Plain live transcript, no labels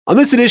On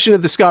this edition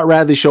of the Scott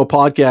Radley Show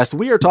podcast,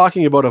 we are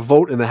talking about a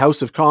vote in the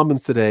House of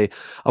Commons today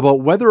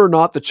about whether or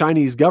not the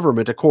Chinese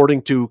government,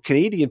 according to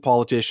Canadian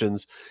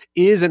politicians,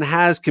 is and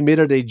has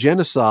committed a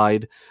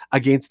genocide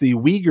against the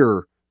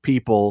Uyghur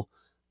people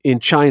in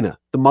China,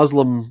 the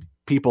Muslim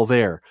people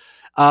there.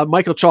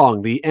 Michael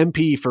Chong, the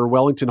MP for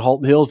Wellington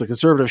Halton Hills, the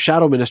Conservative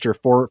Shadow Minister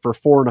for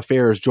Foreign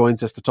Affairs,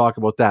 joins us to talk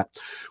about that.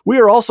 We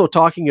are also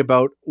talking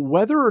about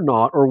whether or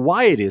not, or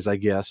why it is, I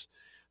guess,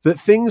 that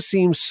things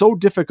seem so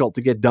difficult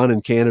to get done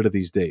in Canada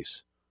these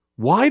days.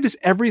 Why does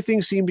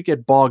everything seem to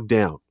get bogged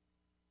down?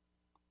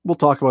 We'll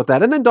talk about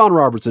that. And then Don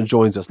Robertson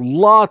joins us.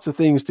 Lots of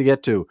things to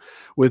get to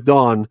with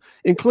Don,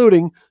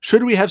 including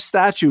should we have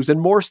statues and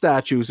more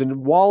statues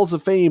and walls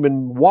of fame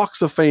and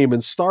walks of fame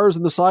and stars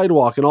in the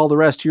sidewalk and all the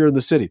rest here in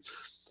the city.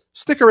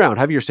 Stick around.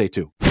 Have your say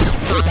too.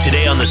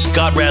 Today on the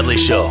Scott Radley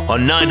Show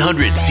on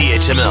 900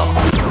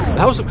 CHML.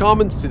 The House of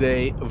Commons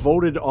today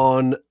voted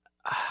on,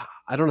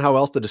 I don't know how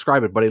else to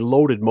describe it, but a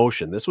loaded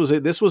motion. This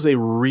was a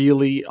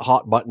really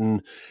hot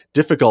button,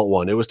 difficult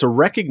one. It was to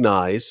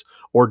recognize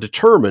or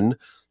determine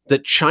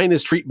that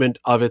China's treatment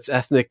of its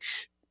ethnic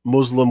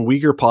Muslim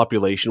Uyghur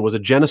population was a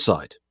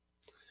genocide.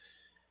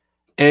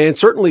 And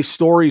certainly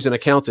stories and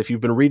accounts, if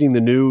you've been reading the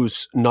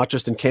news, not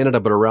just in Canada,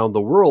 but around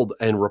the world,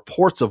 and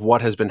reports of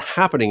what has been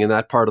happening in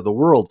that part of the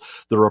world,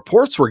 the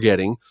reports we're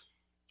getting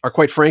are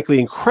quite frankly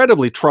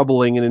incredibly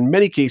troubling and in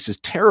many cases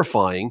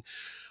terrifying.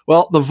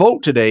 Well, the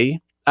vote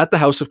today at the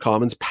House of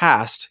Commons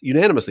passed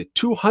unanimously.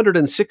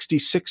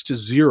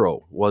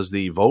 266-0 was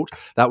the vote.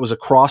 That was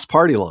across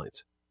party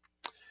lines.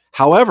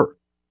 However,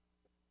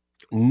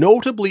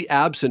 notably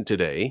absent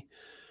today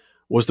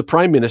was the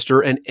Prime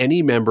Minister and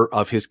any member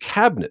of his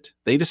cabinet.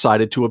 They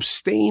decided to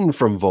abstain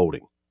from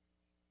voting.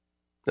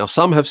 Now,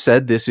 some have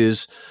said this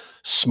is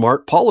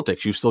smart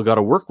politics. You've still got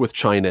to work with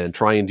China and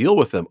try and deal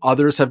with them.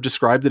 Others have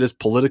described it as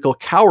political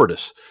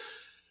cowardice.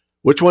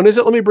 Which one is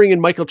it? Let me bring in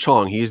Michael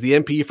Chong. He is the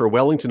MP for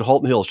Wellington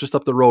Halton Hills, just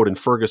up the road in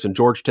Ferguson,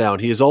 Georgetown.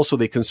 He is also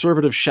the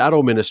Conservative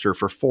Shadow Minister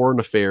for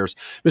Foreign Affairs.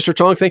 Mr.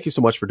 Chong, thank you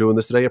so much for doing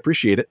this today. I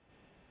appreciate it.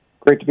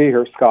 Great to be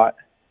here, Scott.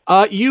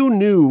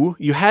 You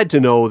had to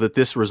know that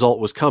this result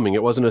was coming.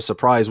 It wasn't a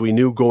surprise. We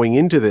knew going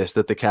into this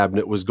that the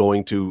cabinet was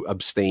going to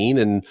abstain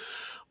and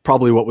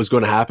probably what was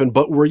going to happen.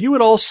 But were you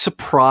at all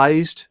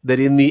surprised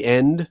that in the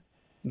end,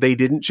 they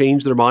didn't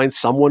change their mind?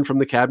 Someone from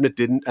the cabinet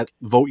didn't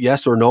vote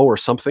yes or no or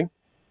something?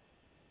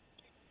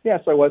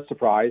 Yes, I was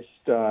surprised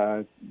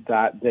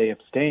that they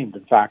abstained.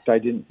 In fact, I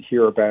didn't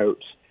hear about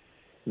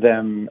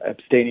them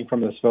abstaining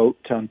from this vote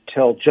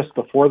until just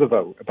before the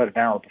vote, about an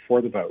hour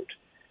before the vote.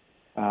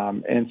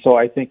 And so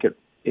I think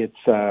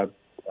it's a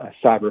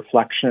sad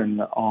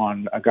reflection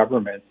on a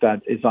government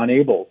that is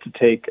unable to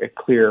take a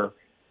clear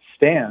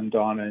stand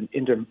on a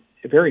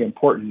very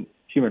important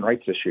human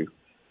rights issue.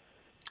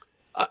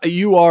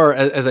 You are,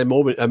 as I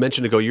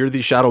mentioned ago, you're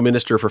the Shadow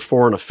Minister for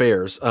Foreign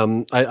Affairs.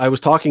 I was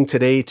talking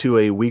today to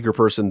a Uyghur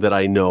person that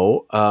I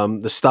know.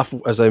 The stuff,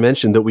 as I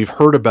mentioned, that we've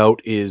heard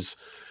about is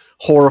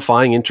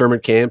horrifying: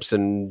 internment camps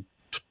and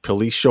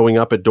police showing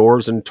up at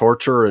doors and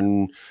torture.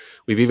 And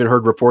we've even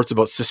heard reports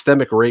about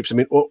systemic rapes. I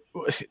mean,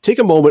 take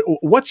a moment.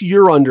 What's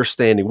your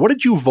understanding? What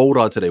did you vote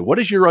on today? What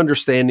is your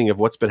understanding of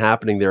what's been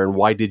happening there, and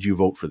why did you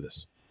vote for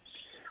this?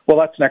 Well,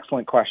 that's an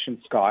excellent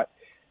question, Scott.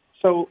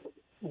 So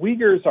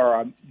Uyghurs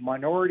are a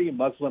minority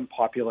Muslim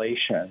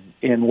population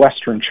in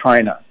Western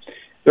China.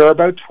 There are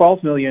about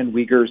 12 million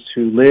Uyghurs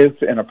who live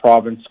in a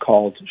province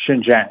called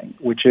Xinjiang,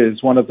 which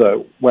is one of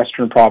the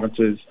western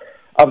provinces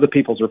of the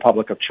People's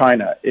Republic of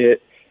China.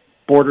 It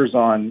borders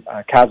on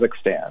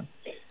Kazakhstan.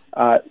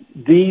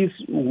 These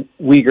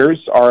Uyghurs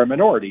are a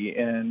minority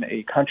in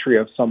a country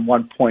of some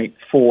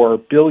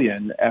 1.4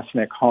 billion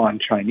ethnic Han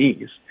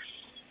Chinese.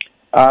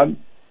 A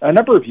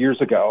number of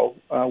years ago,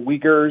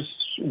 Uyghurs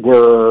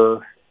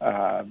were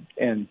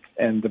and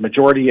the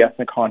majority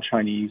ethnic Han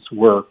Chinese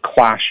were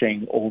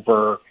clashing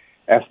over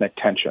ethnic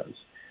tensions.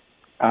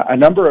 A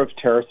number of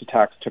terrorist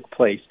attacks took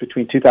place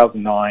between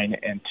 2009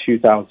 and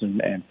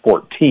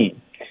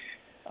 2014.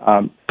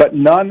 But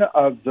none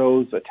of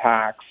those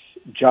attacks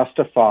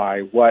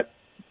justify what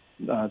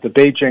the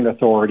Beijing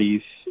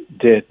authorities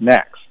did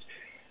next,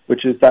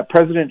 which is that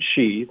President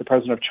Xi, the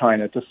president of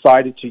China,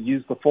 decided to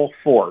use the full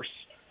force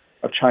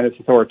of China's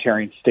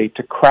authoritarian state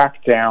to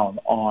crack down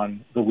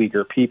on the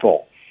Uyghur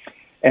people.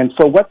 And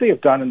so what they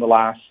have done in the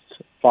last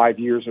 5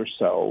 years or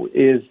so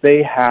is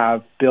they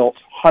have built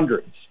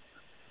hundreds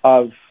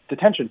of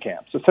detention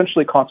camps,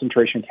 essentially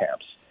concentration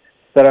camps,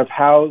 that have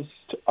housed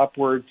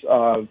upwards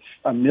of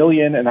 1.5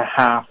 million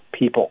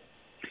people.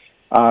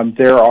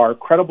 There are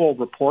credible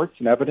reports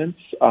and evidence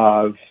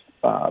of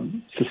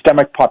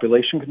systemic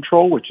population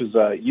control, which is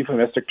a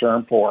euphemistic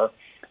term for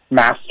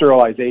mass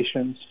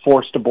sterilizations,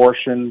 forced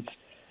abortions,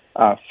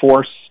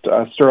 forced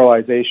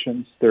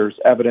sterilizations. There's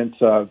evidence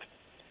of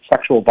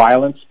sexual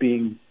violence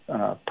being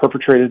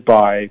perpetrated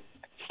by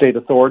state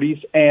authorities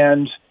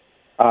and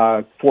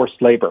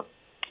forced labor.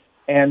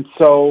 And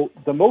so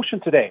the motion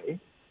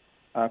today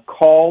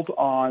called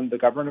on the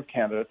government of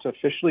Canada to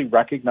officially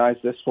recognize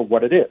this for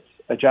what it is,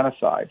 a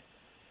genocide.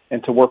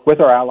 and to work with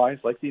our allies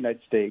like the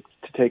United States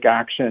to take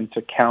action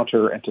to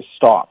counter and to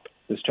stop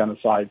this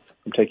genocide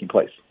from taking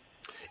place.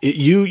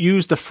 You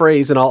used the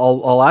phrase, and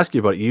I'll ask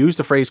you about it. You used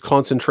the phrase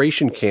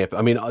concentration camp.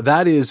 I mean,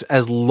 that is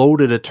as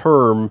loaded a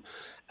term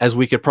as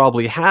we could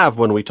probably have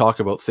when we talk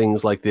about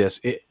things like this.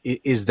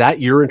 Is that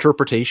your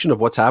interpretation of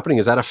what's happening?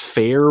 Is that a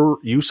fair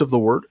use of the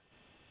word?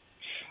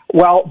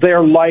 Well,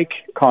 they're like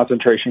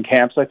concentration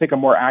camps. I think a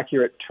more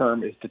accurate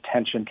term is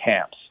detention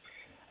camps.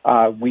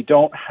 We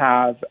don't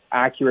have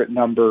accurate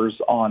numbers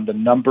on the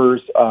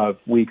numbers of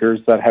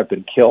Uyghurs that have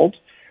been killed,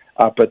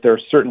 but there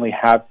certainly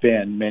have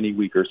been many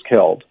Uyghurs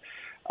killed.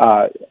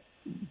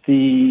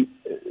 The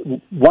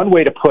one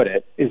way to put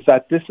it is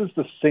that this is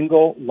the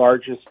single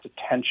largest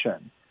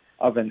detention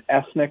of an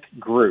ethnic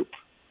group,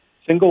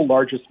 single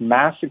largest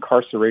mass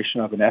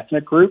incarceration of an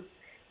ethnic group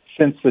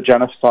since the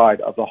genocide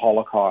of the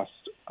Holocaust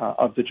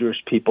of the Jewish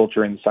people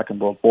during the Second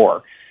World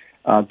War.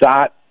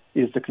 That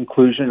is the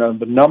conclusion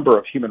of a number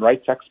of human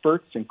rights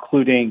experts,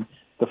 including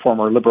the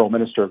former Liberal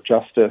Minister of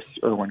Justice,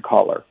 Erwin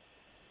Kotler.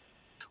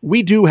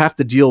 We do have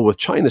to deal with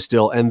China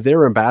still, and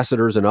their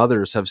ambassadors and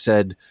others have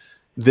said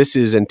this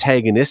is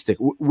antagonistic.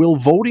 Will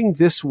voting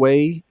this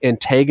way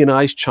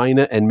antagonize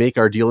China and make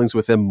our dealings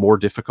with them more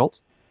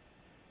difficult?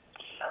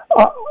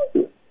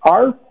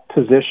 Our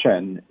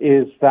position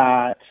is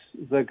that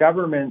the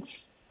government's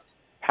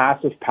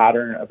passive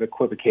pattern of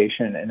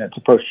equivocation in its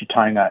approach to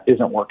China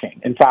isn't working.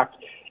 In fact,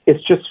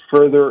 it's just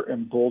further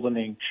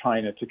emboldening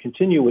China to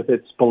continue with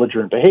its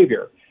belligerent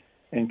behavior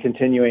and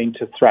continuing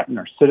to threaten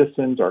our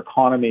citizens, our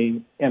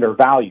economy, and our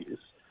values,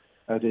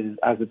 as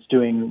it's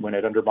doing when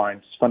it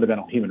undermines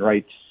fundamental human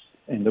rights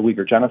in the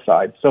Uyghur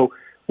genocide. So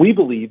we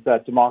believe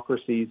that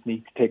democracies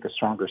need to take a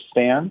stronger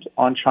stand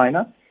on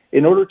China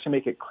in order to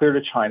make it clear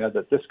to China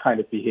that this kind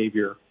of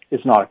behavior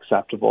is not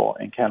acceptable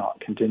and cannot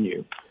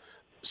continue.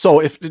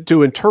 So if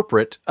to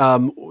interpret,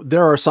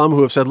 there are some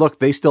who have said, look,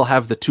 they still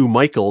have the two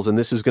Michaels, and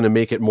this is going to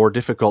make it more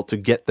difficult to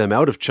get them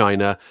out of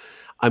China.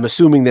 I'm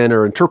assuming then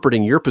are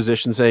interpreting your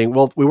position saying,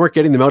 well, we weren't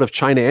getting them out of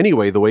China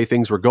anyway, the way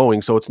things were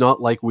going. So it's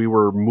not like we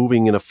were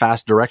moving in a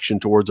fast direction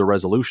towards a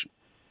resolution.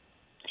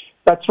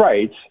 That's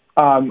right.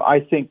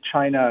 I think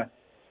China,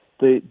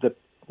 this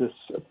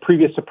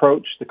previous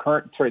approach, the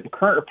current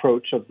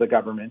approach of the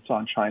government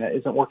on China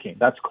isn't working.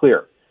 That's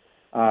clear.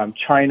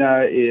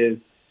 China is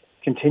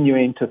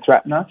continuing to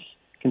threaten us,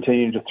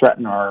 continuing to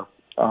threaten our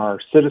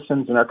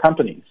citizens and our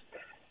companies.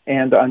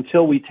 And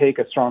until we take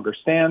a stronger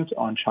stand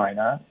on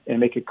China and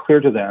make it clear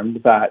to them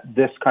that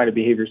this kind of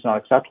behavior is not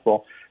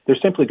acceptable, they're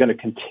simply going to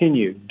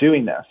continue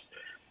doing this.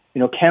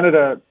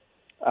 Canada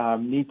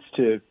needs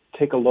to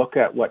take a look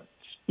at what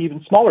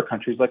even smaller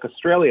countries like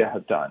Australia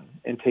have done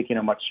in taking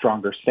a much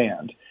stronger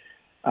stand.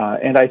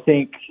 And I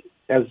think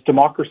as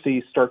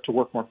democracies start to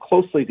work more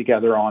closely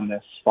together on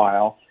this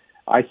file,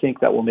 I think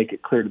that will make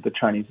it clear to the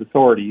Chinese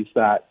authorities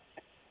that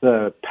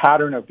the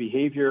pattern of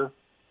behavior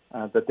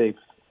that they've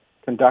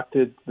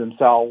conducted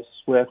themselves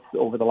with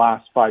over the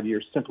last 5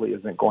 years simply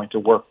isn't going to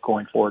work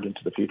going forward into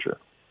the future.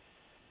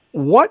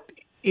 What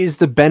is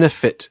the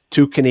benefit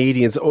to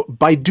Canadians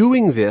by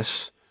doing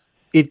this?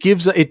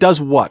 It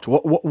does what?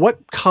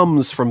 What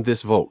comes from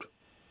this vote?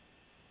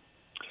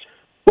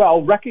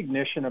 Well,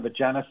 recognition of a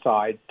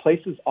genocide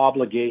places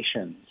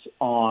obligations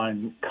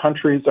on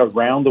countries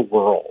around the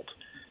world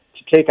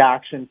to take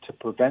action to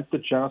prevent the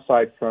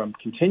genocide from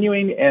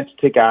continuing and to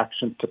take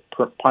action to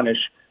punish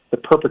the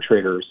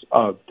perpetrators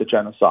of the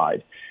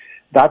genocide.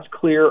 That's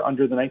clear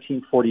under the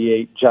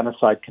 1948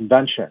 Genocide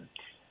Convention.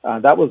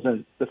 That was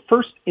the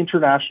first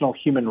international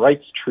human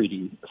rights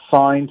treaty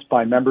signed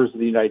by members of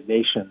the United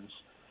Nations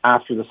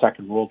after the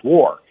Second World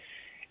War.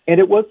 And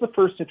it was the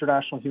first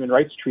international human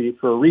rights treaty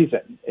for a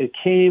reason. It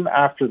came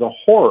after the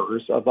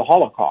horrors of the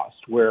Holocaust,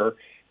 where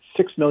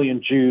 6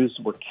 million Jews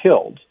were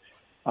killed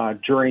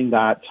during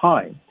that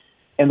time.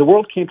 And the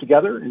world came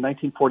together in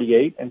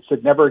 1948 and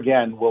said, never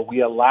again will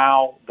we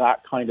allow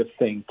that kind of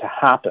thing to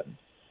happen.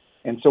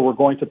 And so we're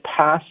going to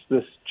pass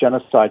this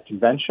genocide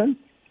convention,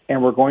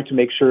 and we're going to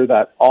make sure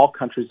that all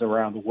countries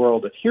around the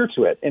world adhere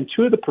to it. And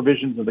two of the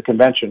provisions of the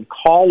convention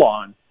call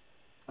on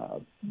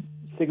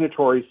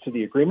signatories to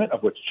the agreement,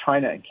 of which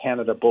China and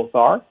Canada both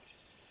are,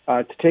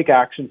 to take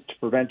actions to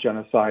prevent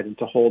genocide and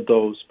to hold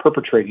those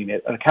perpetrating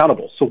it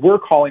accountable. So we're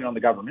calling on the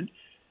government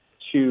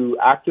to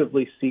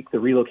actively seek the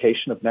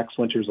relocation of next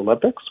winter's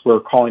Olympics. We're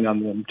calling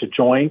on them to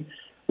join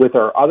with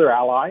our other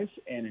allies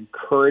and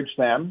encourage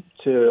them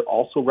to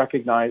also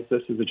recognize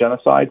this as a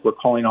genocide. We're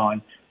calling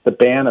on the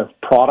ban of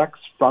products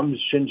from the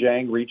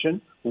Xinjiang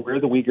region, where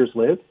the Uyghurs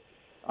live,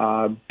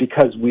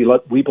 because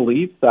we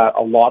believe that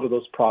a lot of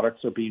those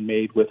products are being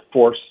made with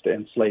forced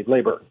and slave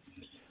labor.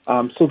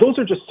 So those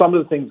are just some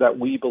of the things that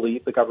we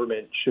believe the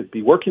government should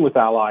be working with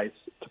allies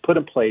to put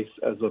in place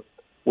as a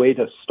way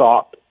to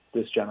stop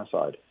this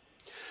genocide.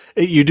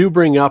 You do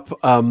bring up,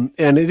 and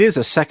it is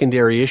a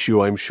secondary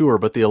issue, I'm sure,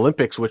 but the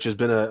Olympics, which has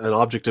been an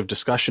object of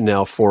discussion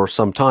now for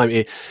some time,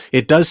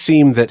 it does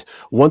seem that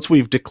once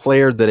we've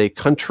declared that a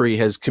country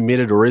has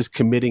committed or is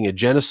committing a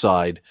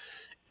genocide,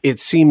 it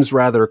seems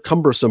rather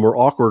cumbersome or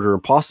awkward or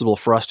impossible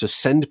for us to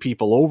send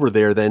people over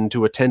there then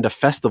to attend a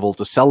festival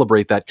to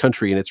celebrate that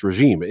country and its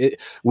regime.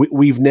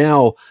 We've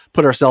now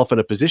put ourselves in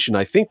a position,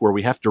 I think, where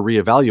we have to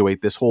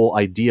reevaluate this whole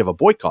idea of a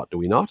boycott, do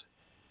we not?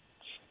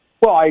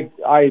 Well,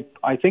 I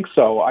think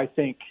so. I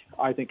think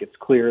it's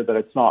clear that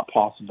it's not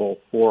possible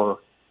for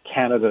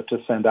Canada to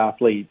send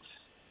athletes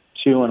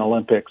to an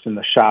Olympics in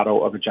the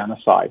shadow of a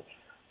genocide.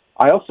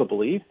 I also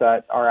believe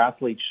that our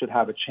athletes should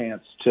have a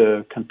chance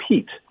to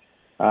compete.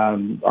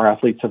 Our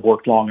athletes have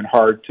worked long and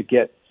hard to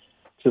get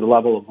to the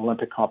level of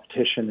Olympic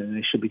competition, and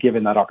they should be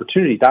given that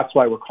opportunity. That's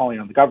why we're calling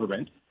on the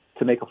government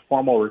to make a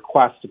formal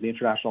request of the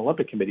International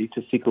Olympic Committee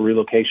to seek a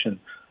relocation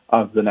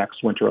of the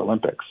next Winter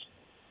Olympics.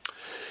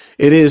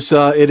 It is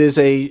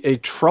a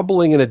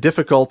troubling and a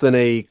difficult and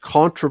a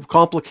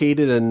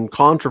complicated and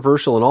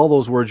controversial and all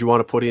those words you want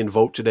to put in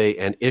vote today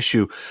and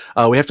issue.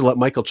 We have to let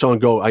Michael Chong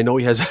go. I know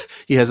he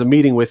has a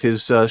meeting with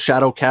his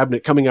shadow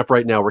cabinet coming up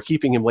right now. We're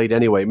keeping him late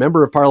anyway.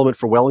 Member of Parliament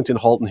for Wellington,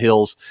 Halton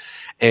Hills,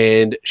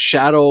 and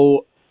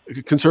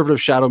Conservative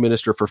Shadow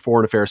Minister for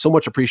Foreign Affairs. So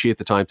much appreciate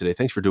the time today.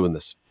 Thanks for doing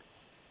this.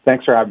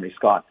 Thanks for having me,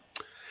 Scott.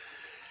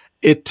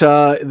 It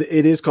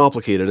is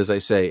complicated, as I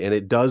say, and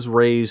it does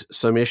raise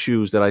some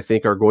issues that I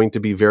think are going to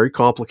be very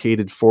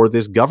complicated for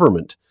this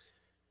government,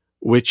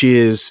 which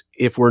is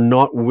if we're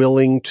not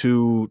willing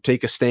to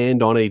take a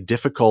stand on a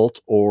difficult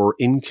or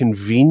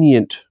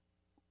inconvenient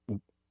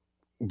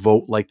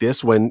vote like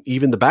this, when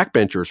even the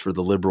backbenchers for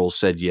the Liberals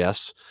said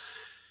yes,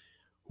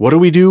 what do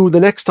we do the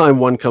next time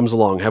one comes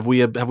along? Have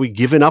we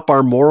given up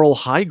our moral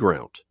high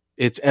ground?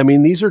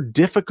 These are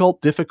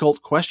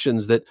difficult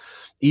questions that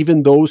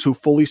even those who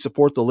fully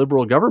support the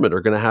Liberal government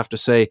are going to have to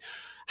say,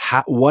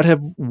 what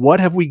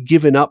have we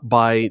given up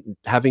by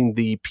having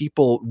the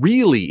people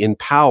really in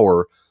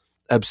power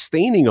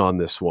abstaining on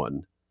this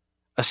one,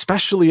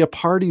 especially a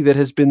party that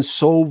has been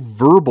so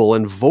verbal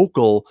and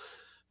vocal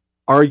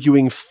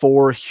arguing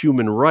for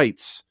human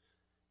rights.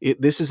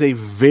 This is a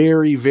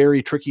very,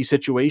 very tricky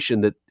situation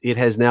that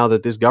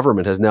this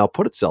government has now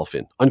put itself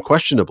in,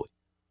 unquestionably,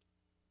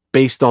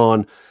 based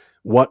on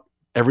what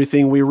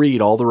everything we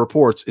read, all the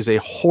reports, is a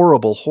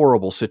horrible,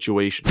 horrible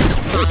situation.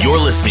 You're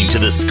listening to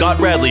the Scott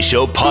Radley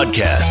Show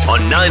podcast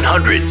on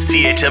 900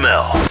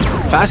 CHML.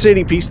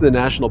 Fascinating piece in the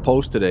National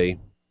Post today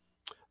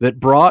that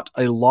brought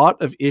a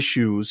lot of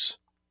issues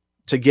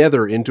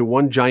together into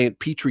one giant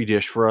petri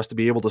dish for us to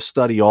be able to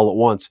study all at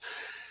once.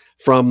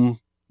 From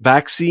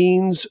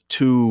vaccines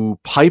to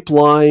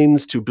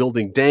pipelines to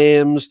building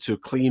dams to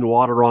clean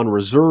water on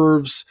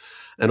reserves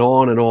and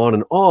on and on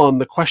and on,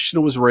 the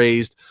question was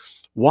raised,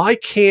 why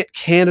can't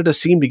Canada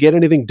seem to get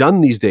anything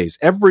done these days?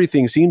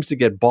 Everything seems to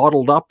get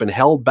bottled up and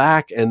held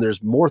back, and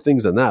there's more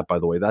things than that, by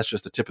the way. That's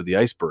just the tip of the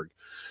iceberg.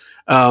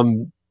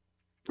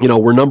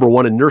 We're number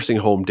one in nursing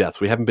home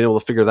deaths. We haven't been able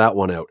to figure that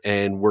one out.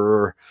 And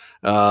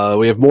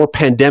we have more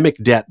pandemic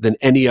debt than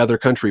any other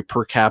country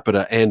per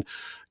capita. And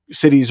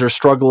cities are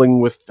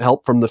struggling with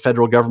help from the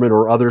federal government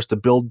or others to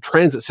build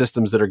transit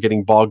systems that are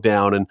getting bogged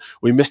down. And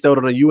we missed out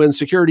on a UN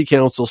Security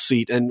Council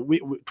seat. And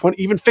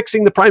even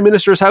fixing the Prime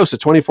Minister's house at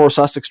 24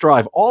 Sussex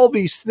Drive. All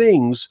these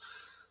things,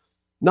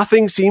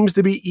 nothing seems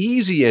to be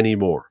easy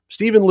anymore.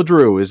 Stephen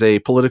LeDrew is a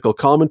political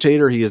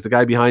commentator. He is the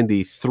guy behind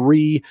the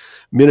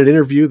 3-minute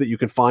interview that you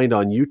can find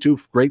on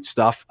YouTube. Great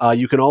stuff.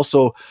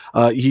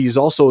 He's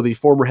also the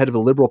former head of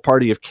the Liberal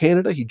Party of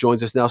Canada. He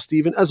joins us now.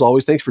 Stephen, as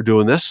always, thanks for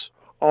doing this.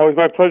 Always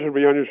my pleasure to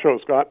be on your show,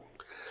 Scott.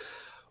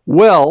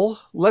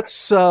 Well, let's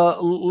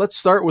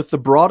start with the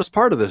broadest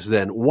part of this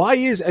then.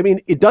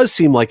 It does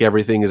seem like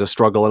everything is a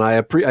struggle, and I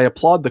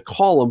applaud the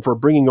column for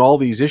bringing all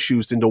these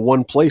issues into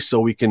one place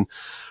so we can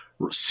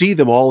see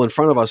them all in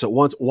front of us at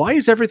once. Why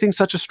is everything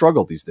such a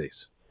struggle these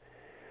days?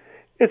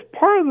 It's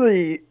part of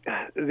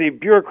the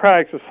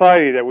bureaucratic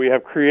society that we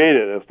have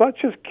created. It's not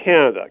just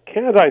Canada.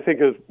 Canada, I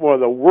think, is one of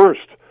the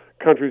worst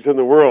countries in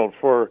the world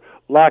for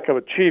lack of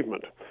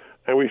achievement.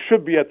 And we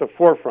should be at the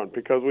forefront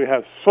because we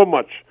have so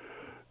much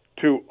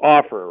to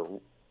offer,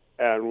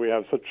 and we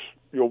have such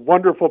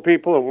wonderful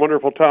people and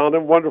wonderful talent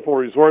and wonderful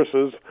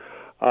resources.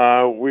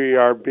 We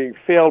are being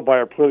failed by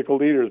our political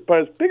leaders. But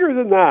it's bigger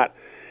than that.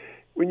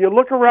 When you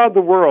look around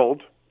the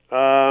world,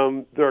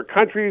 there are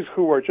countries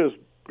who are just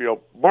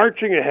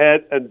marching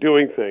ahead and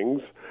doing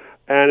things.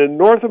 And in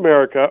North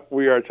America,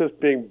 we are just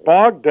being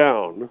bogged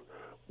down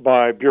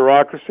by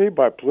bureaucracy,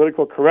 by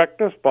political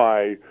correctness,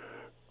 by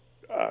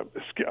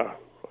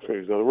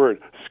use another word,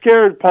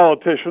 scared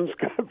politicians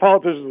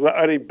without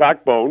any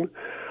backbone,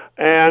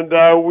 and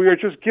we are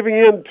just giving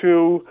in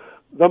to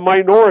the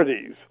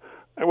minorities.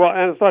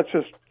 And it's not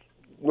just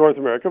North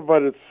America,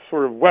 but it's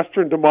sort of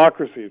Western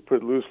democracies,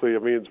 put it loosely.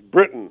 It's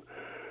Britain,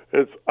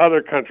 it's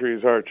other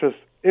countries are just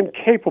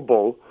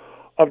incapable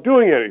of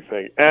doing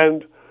anything.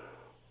 And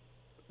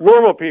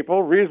normal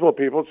people, reasonable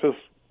people, just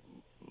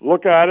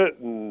look at it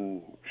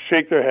and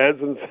shake their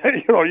heads and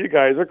say, you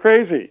guys are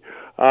crazy.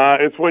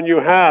 It's when you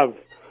have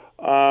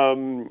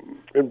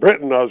in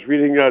Britain, I was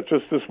reading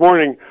just this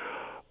morning,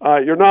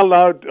 You're not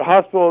allowed,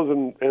 hospitals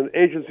and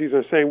agencies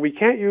are saying we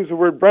can't use the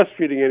word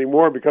breastfeeding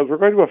anymore because we're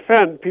going to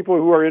offend people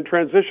who are in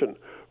transition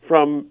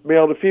from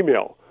male to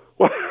female.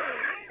 Well,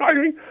 I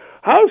mean,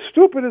 how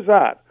stupid is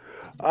that?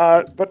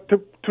 But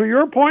to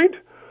your point,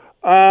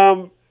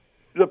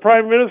 the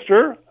Prime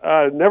Minister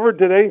never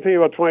did anything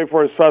about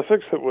 24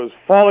 Sussex. It was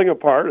falling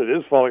apart. It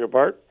is falling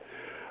apart.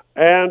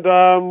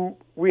 And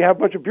we have a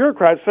bunch of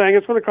bureaucrats saying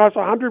it's going to cost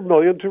 $100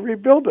 million to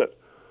rebuild it.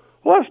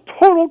 Well, that's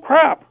total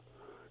crap.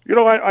 You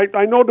know,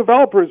 I know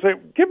developers say,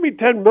 give me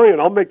 $10 million,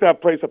 I'll make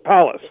that place a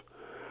palace.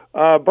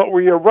 But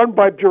we are run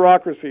by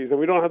bureaucracies, and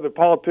we don't have the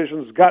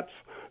politicians' guts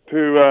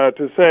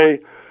to say,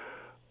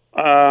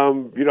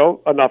 you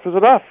know, enough is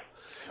enough.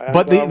 And,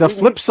 but the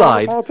flip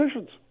side,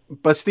 politicians.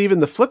 But Stephen,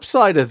 the flip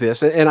side of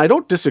this, and I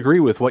don't disagree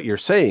with what you're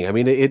saying. I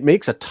mean, it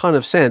makes a ton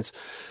of sense.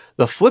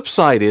 The flip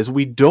side is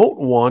we don't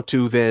want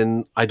to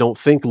then, I don't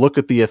think, look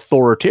at the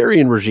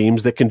authoritarian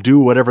regimes that can do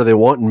whatever they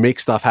want and make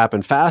stuff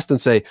happen fast and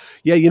say,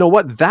 yeah, you know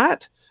what,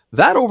 that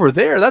over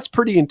there, that's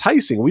pretty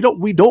enticing. We don't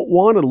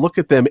want to look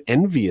at them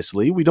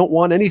enviously. We don't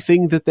want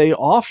anything that they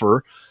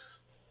offer,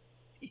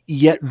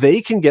 yet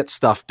they can get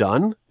stuff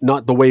done,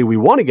 not the way we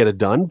want to get it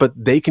done, but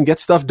they can get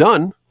stuff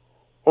done.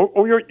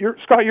 You're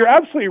Scott, you're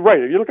absolutely right.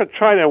 If you look at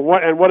China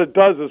and what it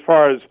does as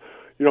far as,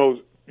 you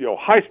know,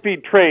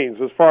 high-speed trains,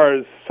 as far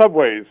as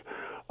subways,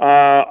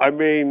 I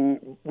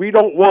mean, we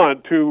don't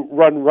want to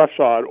run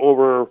roughshod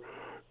over,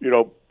 you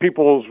know,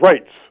 people's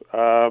rights.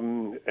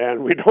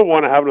 And we don't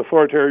want to have an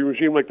authoritarian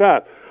regime like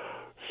that.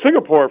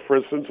 Singapore, for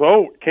instance,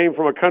 came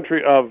from a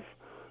country of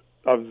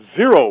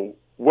zero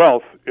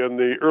wealth in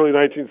the early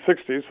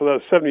 1960s, so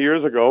that was 70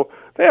 years ago.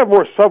 They have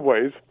more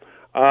subways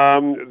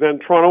than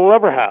Toronto will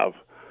ever have.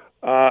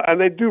 And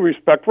they do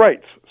respect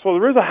rights. So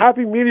there is a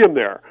happy medium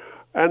there.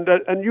 And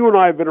you and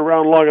I have been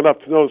around long enough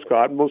to know,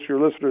 Scott, and most of your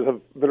listeners have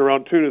been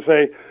around too, to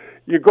say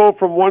you go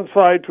from one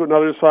side to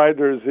another side.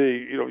 There's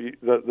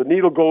the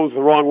needle goes the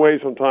wrong way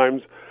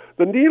sometimes.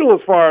 The needle, as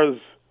far as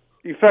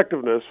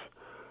effectiveness,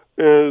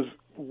 is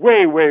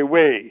way, way,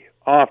 way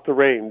off the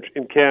range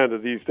in Canada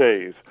these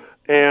days.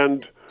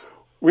 And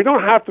we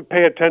don't have to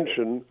pay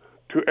attention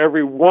to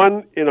every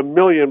 1 in a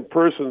million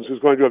persons who's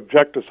going to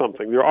object to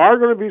something. There are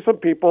going to be some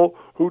people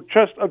who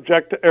just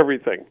object to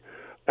everything.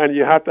 And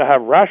you have to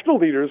have rational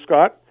leaders,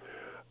 Scott,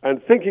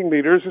 and thinking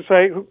leaders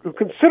who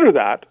consider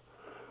that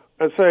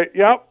and say,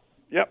 yep,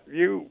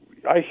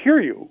 I hear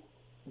you,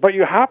 but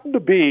you happen to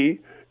be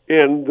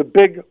in the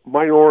big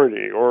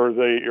minority, or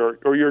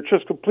you're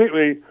just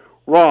completely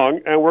wrong,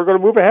 and we're going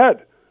to move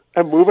ahead.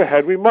 And move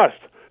ahead we must,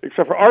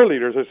 except for our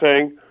leaders are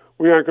saying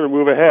we aren't going to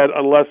move ahead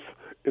unless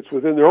it's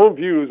within their own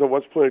views of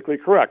what's politically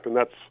correct. And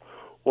that's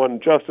one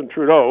Justin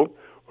Trudeau,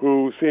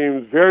 who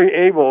seems very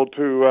able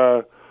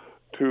to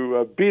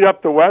beat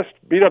up the West,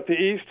 beat up the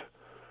East,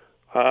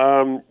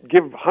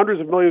 give hundreds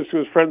of millions to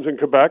his friends in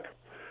Quebec,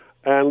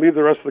 and leave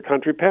the rest of the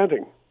country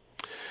panting.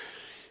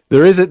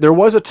 There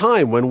was a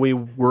time when we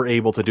were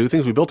able to do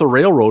things. We built a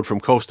railroad from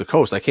coast to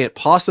coast. I can't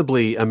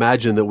possibly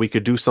imagine that we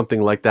could do something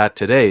like that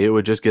today. It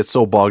would just get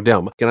so bogged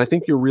down. And I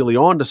think you're really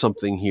on to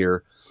something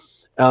here.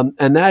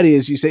 And that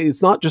is, you say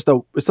it's not just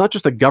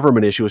a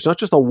government issue. It's not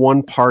just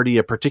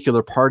a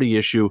particular party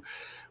issue.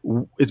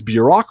 It's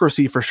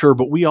bureaucracy for sure,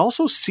 but we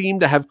also seem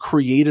to have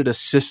created a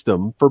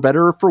system, for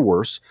better or for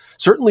worse,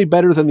 certainly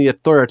better than the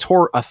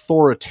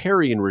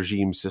authoritarian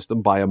regime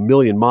system by a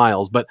million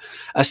miles, but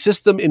a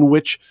system in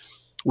which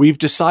we've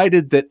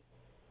decided that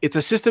it's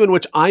a system in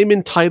which I'm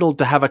entitled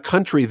to have a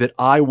country that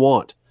I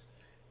want.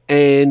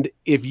 And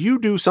if you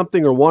do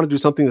something or want to do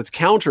something that's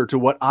counter to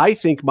what I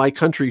think my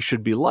country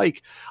should be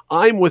like,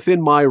 I'm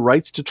within my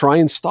rights to try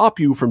and stop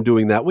you from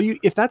doing that. Well,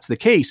 if that's the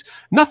case,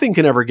 nothing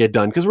can ever get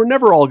done because we're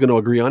never all going to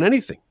agree on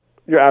anything.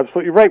 You're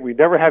absolutely right. We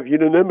never have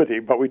unanimity,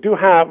 but we do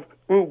have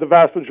the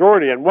vast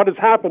majority. And what has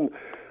happened,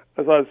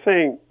 as I was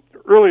saying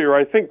earlier,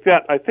 I think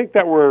that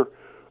we're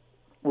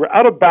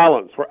out of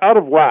balance. We're out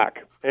of whack.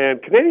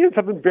 And Canadians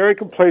have been very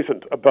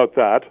complacent about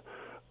that,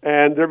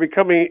 and they're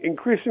becoming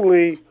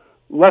increasingly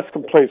less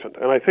complacent,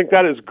 and I think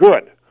that is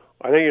good.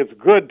 I think it's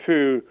good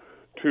to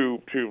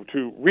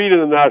read in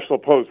the National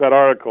Post that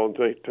article and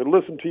to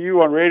listen to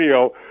you on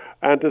radio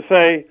and to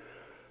say,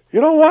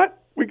 you know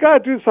what, we got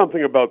to do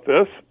something about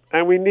this,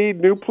 and we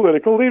need new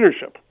political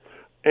leadership.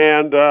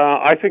 And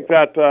I think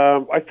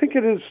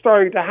it is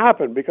starting to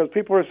happen because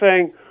people are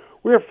saying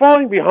we are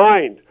falling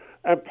behind,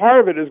 and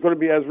part of it is going to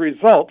be as a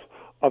result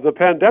of the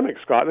pandemic,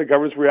 Scott, and the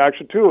government's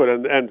reaction to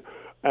it,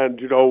 and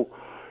you know.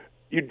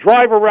 You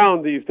drive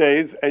around these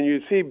days and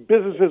you see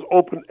businesses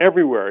open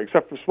everywhere,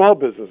 except for small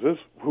businesses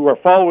who are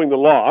following the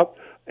law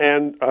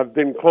and have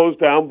been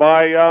closed down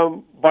by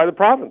the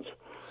province.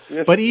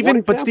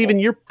 But Stephen,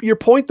 your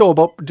point though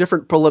about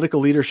different political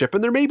leadership,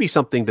 and there may be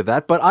something to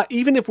that. But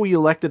even if we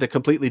elected a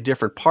completely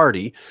different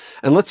party,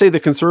 and let's say the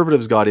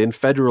Conservatives got in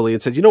federally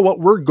and said, you know what,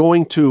 we're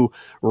going to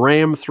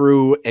ram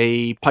through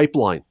a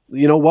pipeline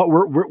you know what,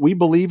 we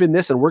believe in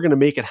this and we're going to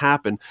make it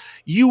happen,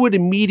 you would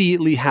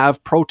immediately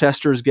have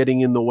protesters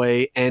getting in the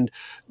way. And,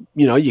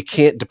 you know, you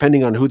can't,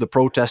 depending on who the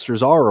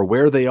protesters are or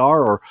where they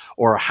are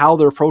or how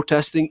they're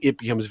protesting, it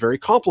becomes very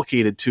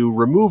complicated to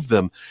remove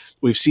them.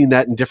 We've seen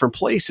that in different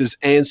places.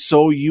 And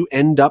so you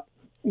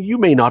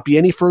may not be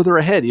any further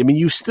ahead. I mean,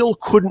 you still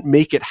couldn't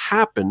make it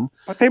happen.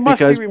 But they must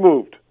be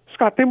removed.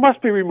 Scott, they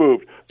must be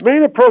removed. Many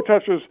of the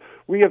protesters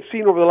we have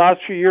seen over the last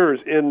few years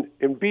in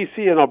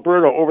BC and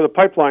Alberta over the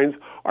pipelines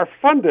are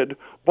funded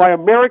by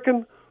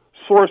American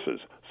sources.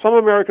 Some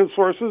American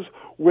sources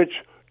which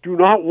do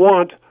not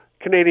want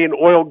Canadian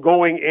oil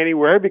going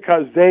anywhere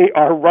because they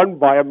are run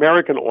by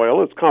American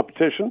oil. It's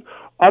competition.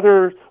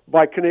 Others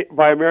by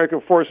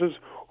American forces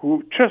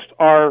who just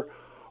are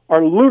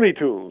Looney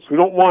Tunes, who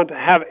don't want to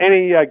have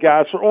any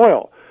gas or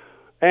oil.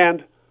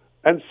 And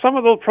some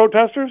of those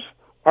protesters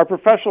are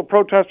professional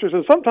protesters,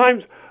 and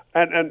sometimes,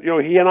 and you know,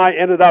 he and I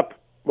ended up,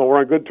 well, we're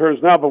on good terms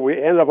now, but we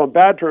ended up on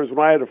bad terms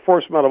when I had to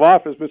force him out of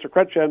office, Mr.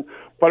 Chrétien.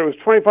 But it was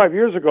 25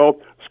 years ago,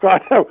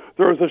 Scott,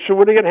 there was a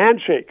Shawinigan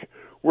handshake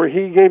where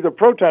he gave the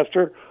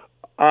protester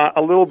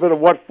a little bit of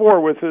what for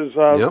with his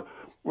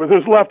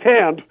left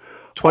hand.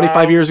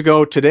 25 years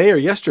ago today or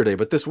yesterday,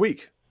 but this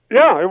week.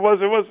 Yeah, it was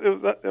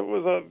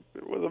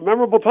a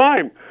memorable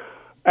time.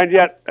 And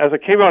yet, as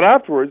it came out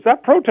afterwards,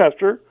 that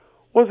protester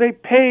was a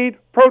paid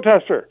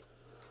protester.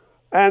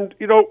 And,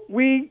 you know,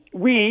 we,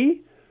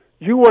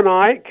 you and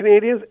I,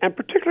 Canadians, and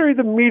particularly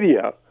the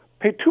media,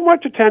 pay too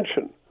much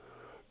attention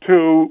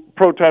to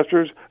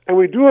protesters, and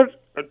we do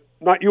it,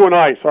 not you and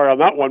I, sorry on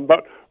that one,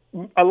 but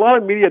a lot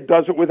of media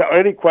does it without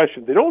any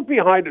question. They don't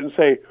behind it and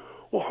say,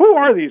 well, who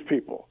are these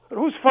people? And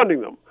who's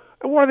funding them?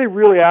 And what are they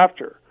really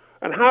after?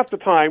 And half the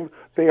time,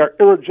 they are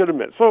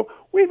illegitimate. So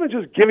we've been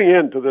just giving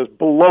in to this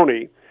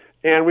baloney,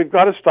 and we've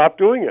got to stop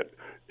doing it.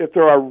 If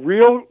there are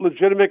real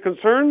legitimate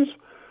concerns,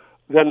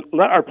 then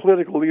let our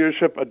political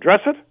leadership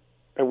address it,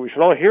 and we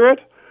should all hear it,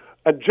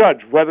 and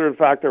judge whether, in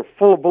fact, they're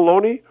full of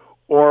baloney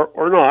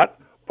or not.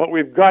 But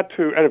we've got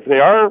to, and if they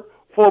are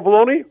full of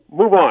baloney,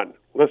 move on.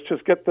 Let's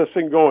just get this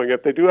thing going.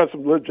 If they do have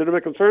some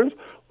legitimate concerns,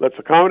 let's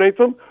accommodate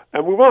them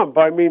and move on.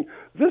 But, I mean,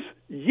 this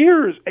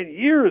years and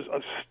years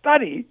of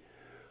study,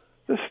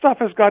 this stuff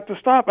has got to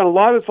stop, and a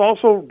lot of it's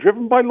also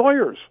driven by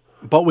lawyers.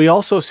 But we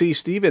also see,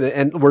 Stephen,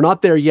 and we're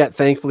not there yet,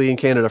 thankfully, in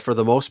Canada for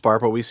the most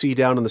part, but we see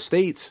down in the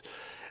States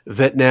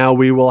that now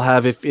we will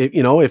have,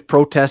 if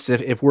protests,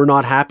 if we're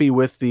not happy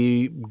with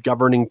the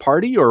governing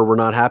party or we're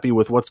not happy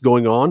with what's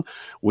going on,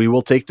 we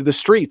will take to the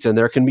streets, and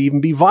there can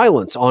even be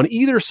violence on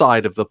either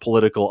side of the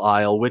political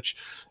aisle, which,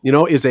 you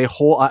know, is a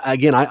whole,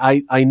 again,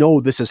 I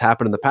know this has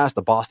happened in the past,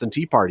 the Boston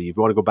Tea Party, if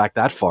you want to go back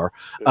that far.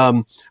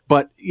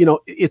 But, you know,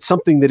 it's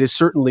something that is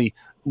certainly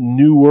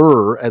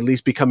newer, at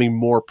least becoming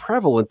more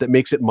prevalent, that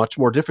makes it much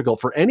more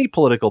difficult for any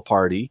political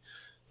party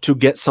to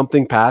get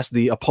something past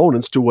the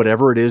opponents to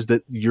whatever it is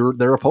that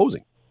they're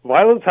opposing.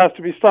 Violence has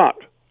to be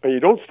stopped. And you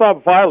don't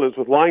stop violence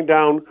with lying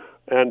down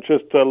and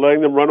just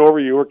letting them run over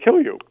you or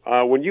kill you.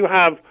 When you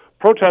have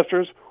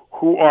protesters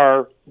who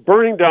are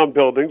burning down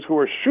buildings, who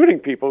are shooting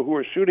people, who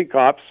are shooting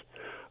cops,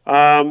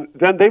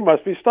 then they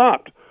must be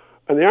stopped.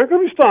 And they aren't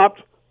going to be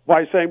stopped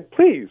by saying,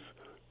 please,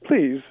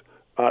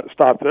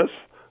 stop this.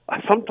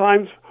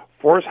 Sometimes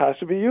force has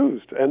to be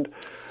used. And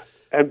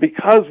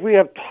because we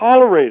have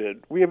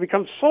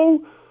become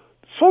so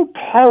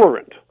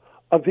tolerant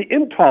of the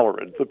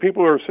intolerant, the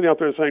people who are sitting out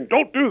there saying,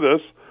 don't do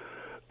this,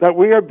 that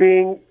we are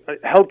being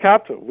held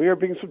captive. We are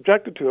being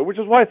subjected to it, which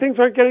is why things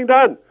aren't getting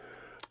done.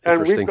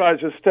 And we've got to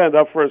just stand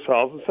up for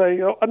ourselves and say,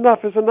 you know,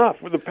 enough is enough.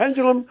 The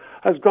pendulum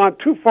has gone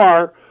too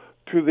far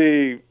to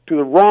the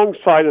wrong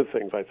side of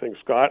things, I think,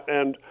 Scott.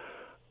 And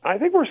I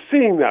think we're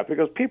seeing that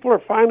because people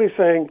are finally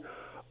saying,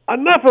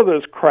 enough of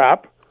this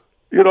crap.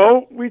 You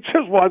know, we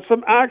just want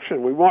some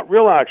action. We want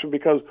real action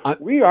because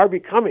we are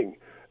becoming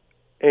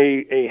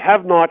a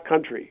have-not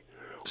country.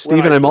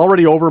 Stephen, I'm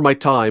already over my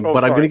time,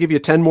 but I'm going to give you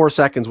 10 more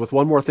seconds with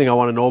one more thing I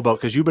want to know about,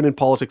 because you've been in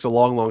politics a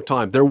long, long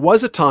time. There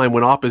was a time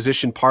when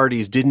opposition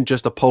parties didn't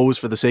just oppose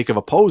for the sake of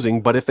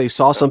opposing, but if they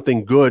saw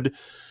something good,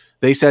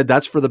 they said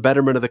that's for the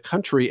betterment of the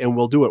country and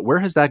we'll do it. Where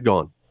has that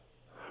gone?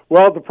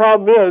 Well, the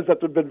problem is that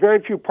there have been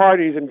very few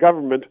parties in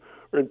government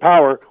or in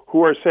power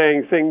who are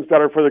saying things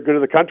that are for the good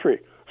of the country.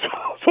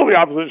 So the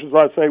opposition is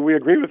not saying we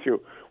agree with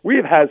you.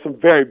 We've had some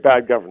very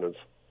bad governance.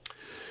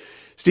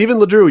 Stephen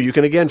LeDrew, you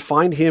can again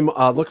find him,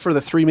 look for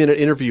the 3-minute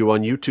interview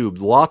on YouTube.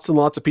 Lots and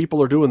lots of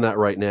people are doing that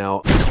right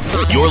now.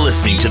 You're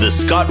listening to the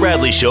Scott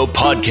Radley Show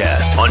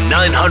podcast on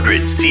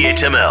 900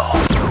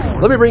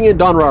 CHML. Let me bring in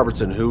Don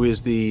Robertson, who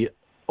is the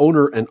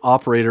owner and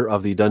operator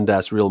of the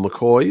Dundas Real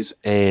McCoys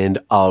and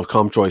of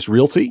ComChoice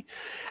Realty,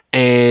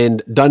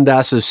 and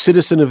Dundas's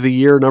Citizen of the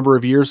Year a number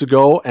of years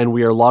ago, and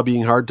we are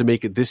lobbying hard to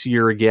make it this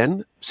year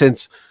again,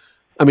 since,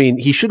 I mean,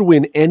 he should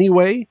win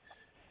anyway,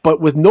 but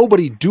with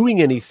nobody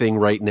doing anything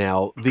right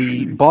now,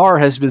 the bar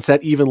has been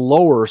set even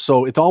lower,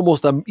 so it's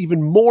almost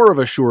even more of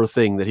a sure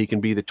thing that he can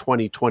be the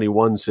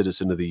 2021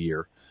 Citizen of the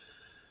Year.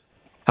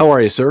 How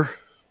are you, sir?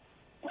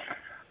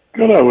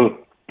 Good. I was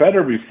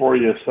better before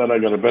you said I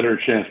got a better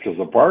chance because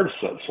the bar's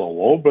set so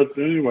low. But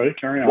anyway,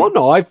 carry on. Well,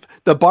 no,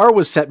 the bar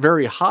was set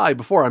very high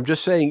before. I'm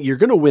just saying you're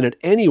going to win it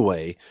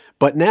anyway.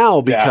 But now,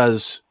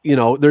 because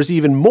there's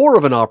even more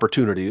of an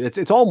opportunity.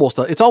 It's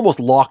almost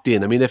locked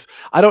in. I mean,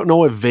 I don't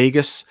know if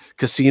Vegas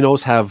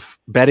casinos have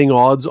betting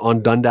odds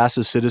on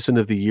Dundas's Citizen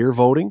of the Year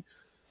voting,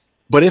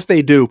 but if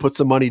they do, put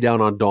some money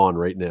down on Don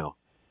right now.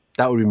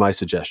 That would be my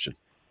suggestion.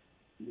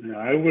 Yeah,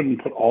 I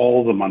wouldn't put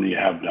all the money you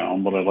have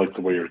down, but I like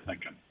the way you're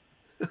thinking.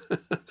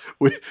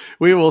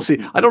 We will see.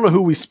 I don't know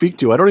who we speak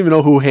to. I don't even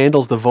know who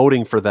handles the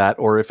voting for that,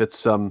 or if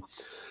it's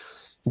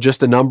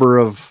just a number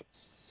of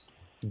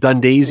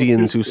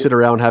Dundasians who sit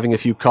around having a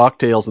few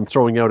cocktails and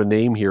throwing out a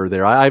name here or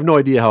there. I have no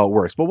idea how it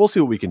works, but we'll see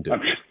what we can do.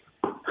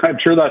 I'm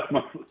sure that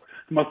must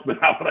have been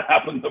how it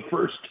happened the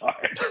first time.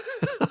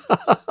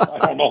 I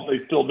don't know if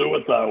they still do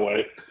it that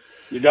way.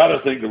 You got to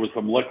think there was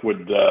some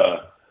liquid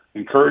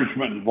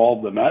encouragement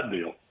involved in that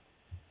deal.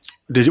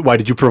 Why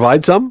did you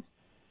provide some?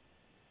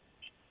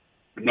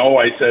 No,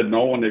 I said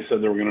no when they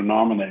said they were going to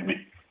nominate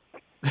me.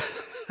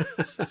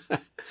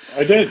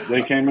 I did.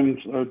 They came in,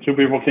 two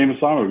people came and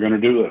saw me. We're going to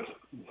do this.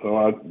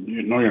 So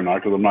you're not,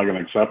 because I'm not going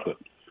to accept it.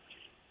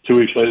 2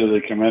 weeks later,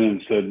 they come in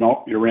and said,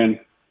 no, you're in.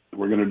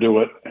 We're going to do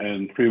it.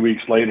 And 3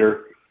 weeks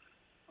later,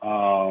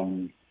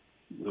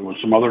 there were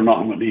some other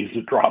nominees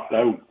that dropped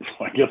out.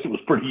 So I guess it was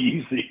pretty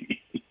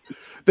easy.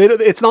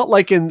 It's not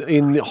like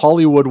in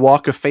Hollywood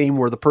Walk of Fame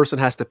where the person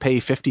has to pay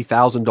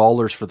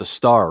 $50,000 for the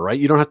star, right?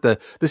 You don't have to.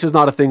 This is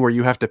not a thing where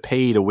you have to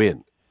pay to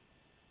win.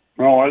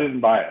 No, I didn't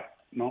buy it.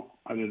 No,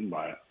 I didn't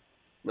buy it.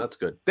 That's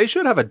good. They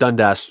should have a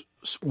Dundas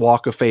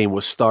Walk of Fame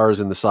with stars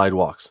in the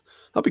sidewalks.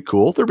 That'd be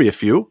cool. There'd be a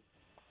few.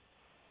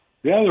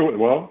 Yeah, there'll be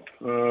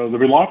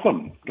lots of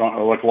them.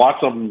 Like lots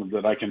of them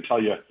that I can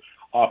tell you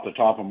off the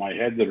top of my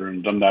head that are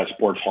in Dundas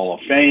Sports Hall of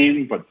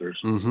Fame, but there's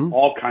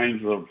all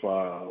kinds of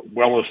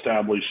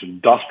well-established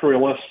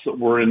industrialists that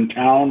were in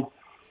town.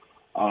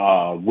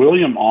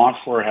 William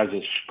Osler has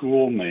a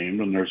school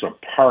named, and there's a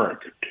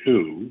park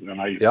too.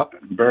 And I'm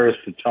embarrassed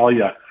to tell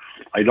you,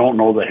 I don't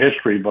know the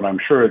history, but I'm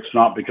sure it's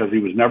not because he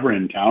was never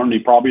in town, and he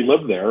probably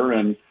lived there.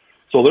 And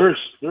so there's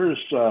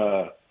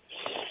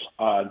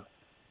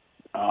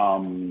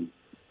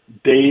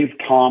Dave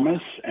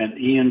Thomas and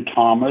Ian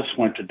Thomas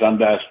went to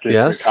Dundas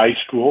District High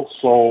School.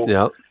 So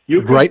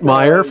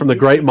Greitmeyer from the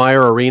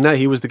Greitmeyer Arena.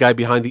 He was the guy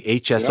behind the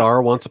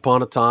HSR once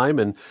upon a time,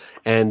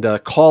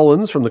 and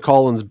Collins from the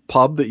Collins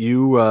pub that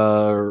you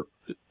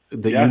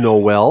know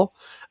well.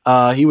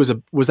 He was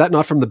that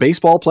not from the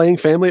baseball playing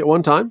family at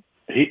one time?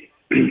 He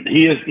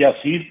is. Yes,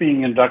 he's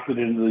being inducted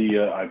into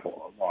the. I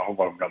hope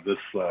I've got this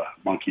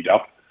monkeyed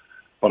up,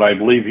 but I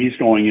believe he's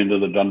going into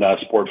the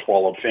Dundas Sports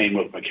Hall of Fame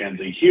with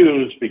Mackenzie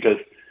Hughes because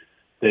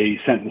they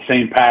sent the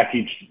same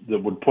package that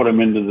would put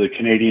him into the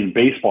Canadian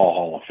Baseball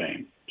Hall of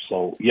Fame.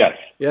 So, yes.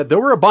 Yeah, there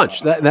were a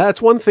bunch.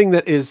 That's one thing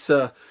that is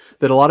that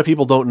a lot of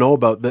people don't know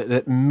about,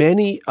 that a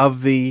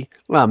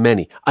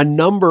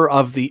number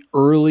of the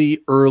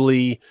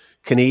early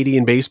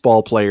Canadian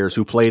baseball players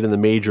who played in the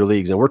major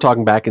leagues, and we're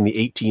talking back in the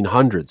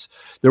 1800s,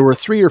 there were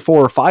 3 or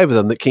 4 or 5 of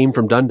them that came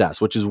from Dundas,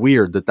 which is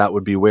weird that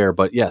would be where,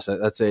 but yes,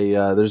 that's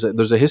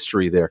there's a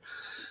history there.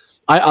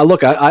 There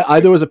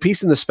was a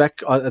piece in the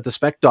spec at the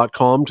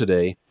spec.com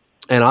today,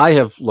 and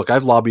I've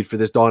lobbied for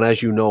this, Don,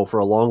 as you know, for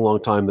a long,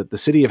 long time, that the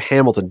city of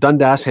Hamilton,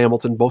 Dundas,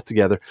 Hamilton, both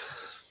together,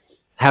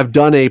 have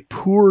done a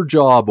poor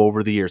job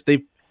over the years.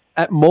 They've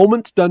at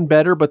moments done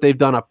better, but they've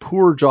done a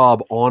poor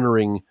job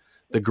honoring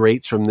the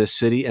greats from this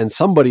city. And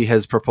somebody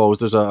has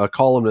proposed, there's a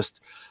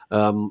columnist,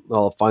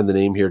 I'll find the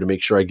name here to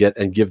make sure I get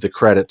and give the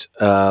credit,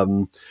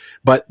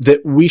 but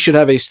that we should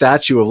have a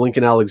statue of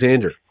Lincoln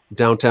Alexander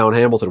downtown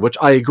Hamilton, which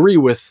I agree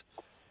with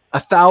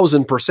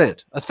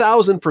 1,000%.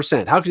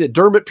 1,000%. How could it?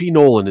 Dermot P.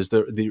 Nolan is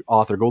the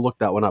author. Go look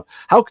that one up.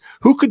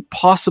 Who could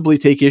possibly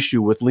take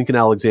issue with Lincoln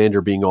Alexander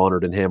being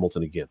honored in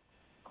Hamilton again?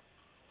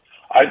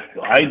 I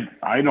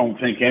don't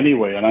think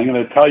anyway. And I'm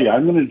going to tell you,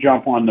 I'm going to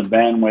jump on the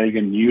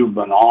bandwagon you've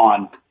been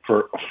on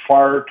for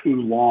far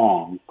too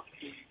long,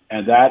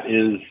 and that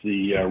is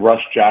the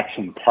Russ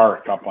Jackson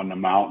Park up on the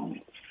mountain.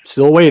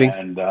 Still waiting.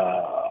 And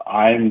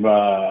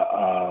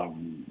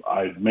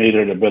I've made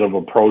it a bit of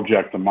a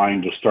project of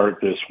mine to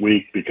start this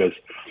week because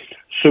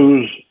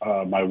Sue's,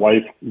 my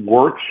wife,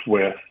 works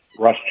with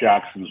Russ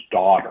Jackson's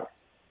daughter.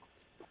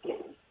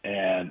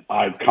 And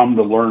I've come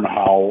to learn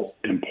how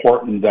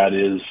important that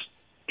is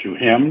to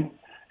him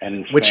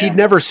and his Which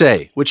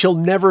family. He'll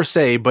never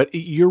say, but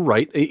you're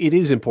right. It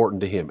is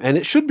important to him. And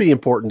it should be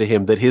important to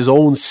him that his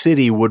own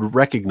city would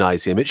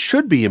recognize him. It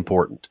should be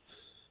important.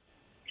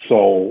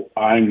 So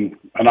I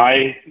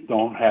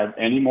don't have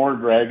any more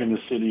drag in the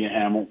city of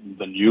Hamilton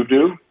than you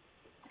do,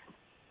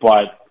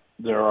 but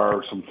there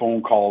are some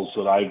phone calls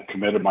that I've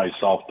committed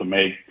myself to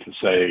make to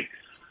say,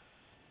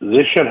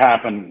 this should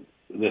happen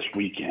this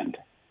weekend.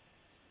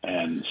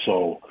 And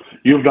so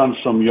you've done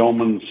some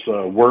yeoman's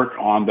work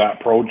on that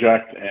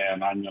project,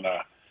 and I'm going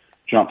to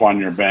jump on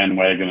your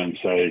bandwagon and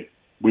say,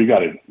 we got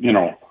to,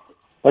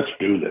 let's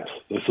do this.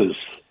 This is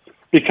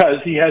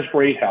because he has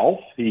great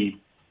health. He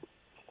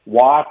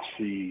walks,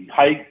 he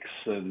hikes,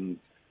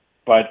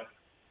 but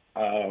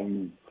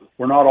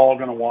we're not all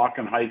going to walk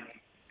and hike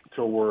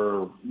till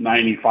we're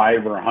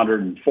 95 or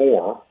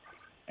 104.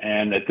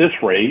 And at this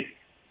rate,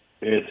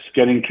 it's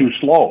getting too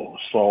slow.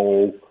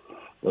 So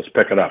let's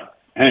pick it up.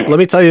 Anyway, let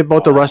me tell you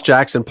about the Russ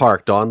Jackson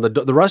Park, Don.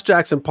 The Russ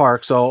Jackson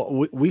Park.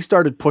 So we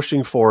started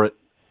pushing for it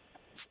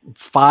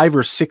 5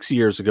 or 6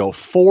 years ago.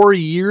 4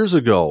 years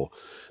ago,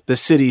 the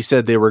city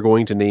said they were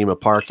going to name a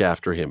park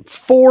after him.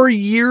 4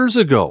 years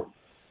ago.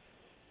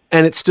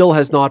 And it still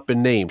has not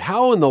been named.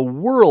 How in the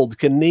world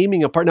can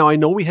naming a park? Now, I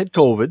know we had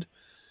COVID,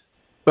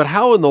 but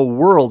how in the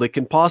world it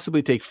can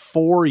possibly take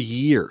 4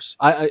 years?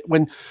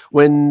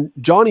 When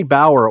Johnny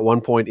Bauer at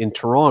one point in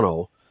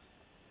Toronto,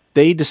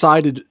 they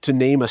decided to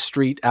name a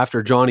street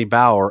after Johnny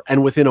Bauer,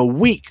 and within a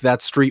week,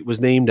 that street was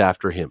named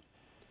after him.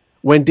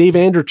 When Dave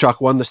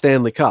Andreychuk won the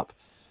Stanley Cup,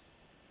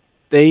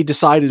 they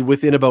decided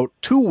within about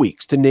 2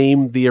 weeks to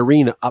name the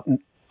arena up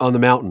on the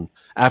mountain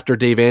after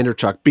Dave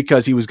Andreychuk,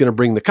 because he was going to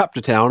bring the cup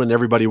to town and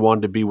everybody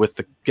wanted to be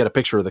get a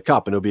picture of the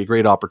cup, and it would be a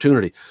great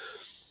opportunity.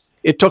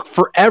 It took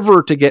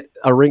forever to get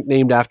a rink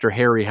named after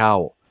Harry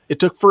Howell. It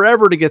took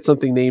forever to get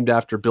something named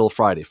after Bill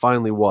Friday.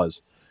 Finally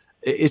was.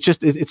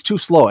 It's too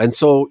slow. And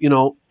so,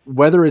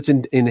 whether it's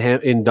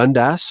in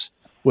Dundas,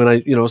 when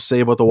I, say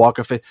about the Walk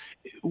of Fame,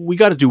 we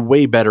got to do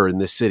way better in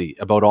this city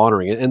about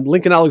honoring it. And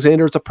Lincoln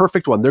Alexander is a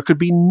perfect one. There could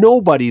be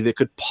nobody that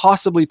could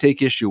possibly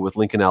take issue with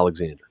Lincoln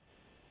Alexander.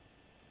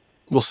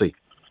 We'll see.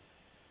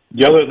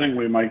 The other thing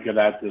we might get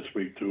at this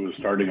week, too, is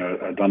starting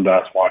a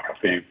Dundas Walk of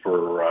Fame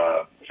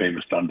for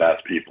famous Dundas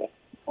people.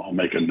 I'll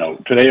make a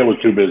note. Today it was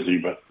too busy,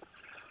 but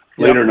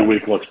later in the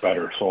week looks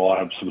better. So I'll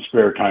have some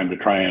spare time to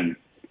try and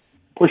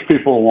push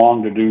people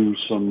along to do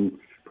some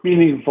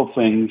meaningful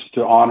things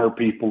to honor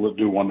people that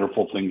do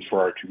wonderful things for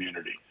our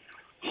community.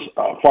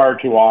 Far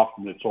too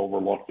often it's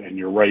overlooked, and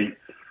you're right.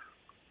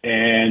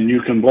 And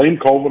you can blame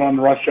COVID on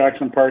the Russ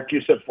Jackson Park.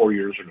 You said 4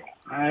 years ago.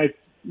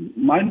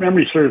 My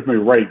memory serves me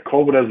right.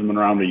 COVID hasn't been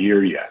around a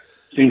year yet.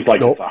 Seems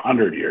like it's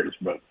 100 years,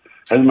 but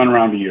hasn't been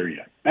around a year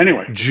yet.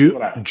 Anyway,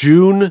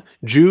 June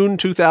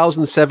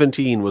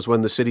 2017 was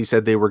when the city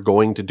said they were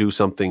going to do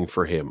something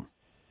for him.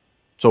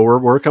 So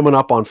we're coming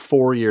up on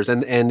 4 years,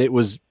 and it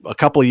was a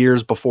couple of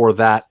years before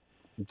that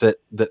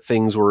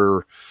things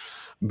were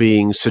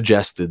being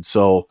suggested.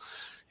 So,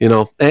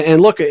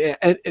 and look,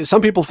 and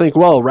some people think,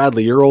 well,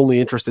 Radley, you're only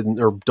interested in,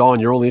 or Don,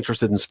 you're only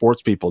interested in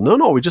sports people.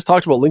 No, we just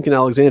talked about Lincoln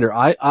Alexander.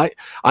 I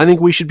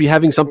think we should be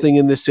having something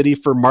in this city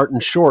for Martin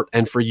Short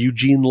and for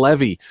Eugene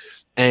Levy,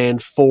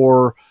 and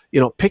for,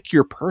 pick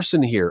your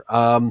person here.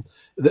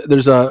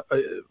 There's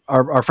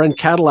our friend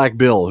Cadillac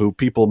Bill, who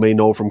people may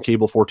know from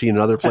Cable 14 and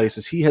other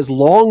places. He has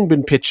long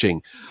been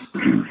pitching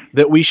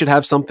that we should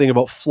have something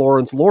about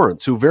Florence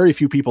Lawrence, who very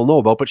few people know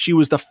about, but she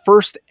was the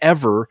first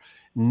ever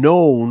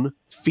known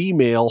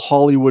female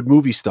Hollywood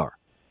movie star.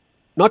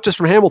 Not just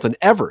from Hamilton,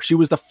 ever. She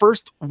was the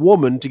first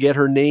woman to get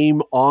her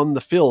name on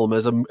the film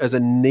as a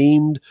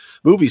named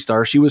movie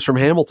star. She was from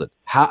Hamilton.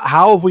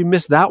 How have we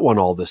missed that one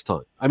all this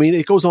time? I mean,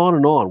 it goes on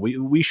and on.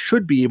 We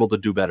should be able to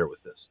do better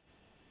with this.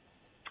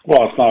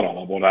 Well, it's not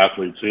all about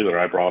athletes either.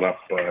 I brought up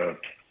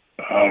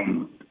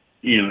Ian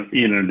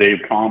and Dave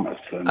Thomas.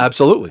 And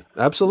absolutely.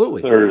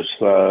 There's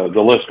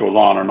the list goes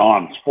on and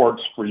on.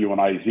 Sports for you and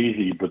I is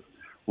easy, but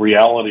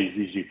reality is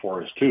easy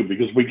for us too,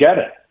 because we get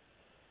it.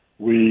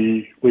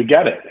 We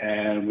get it,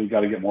 and we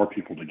got to get more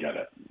people to get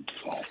it.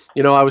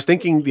 So. I was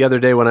thinking the other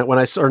day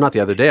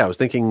I was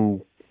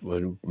thinking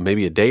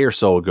maybe a day or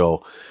so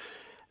ago,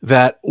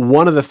 that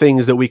one of the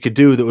things that we could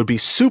do that would be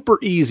super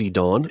easy,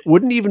 Don,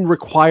 wouldn't even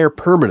require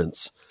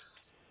permanence,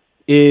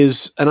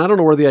 is, and I don't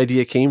know where the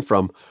idea came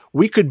from,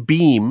 we could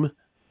beam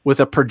with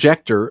a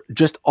projector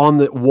just on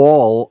the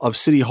wall of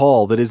City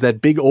Hall that is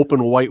that big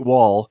open white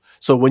wall.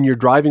 So when you're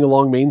driving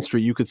along Main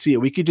Street, you could see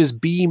it. We could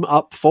just beam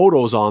up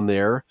photos on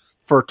there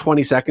for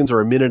 20 seconds or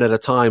a minute at a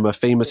time of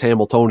famous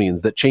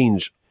Hamiltonians that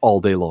change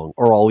all day long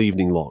or all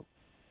evening long.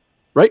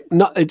 Right?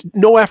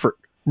 No effort.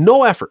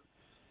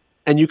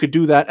 And you could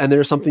do that, and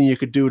there's something you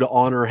could do to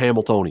honor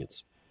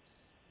Hamiltonians.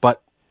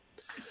 But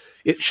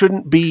it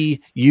shouldn't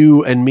be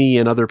you and me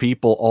and other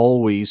people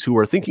always who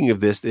are thinking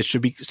of this. It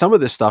should be, some of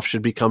this stuff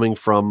should be coming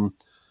from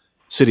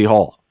City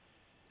Hall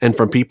and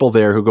from people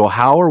there who go,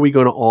 how are we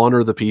going to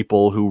honor the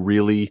people who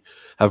really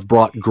have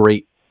brought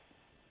great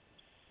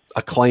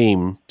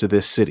acclaim to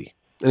this city?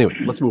 Anyway,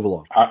 let's move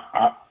along.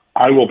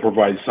 I will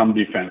provide some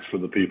defense for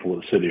the people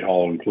at City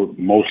Hall,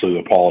 including mostly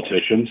the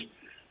politicians.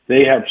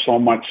 They have so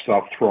much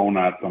stuff thrown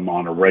at them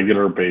on a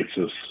regular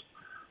basis.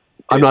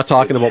 I'm not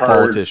talking about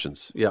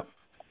politicians. Yeah.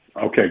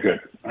 Okay, good.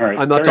 All right.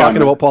 I'm not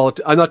talking about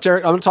I'm not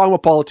talking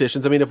about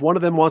politicians. I mean, if one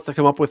of them wants to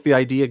come up with the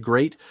idea,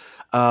 great.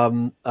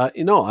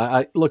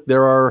 I look,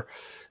 there are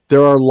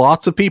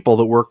lots of people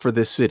that work for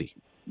this city.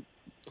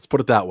 Let's put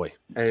it that way.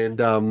 And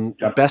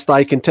best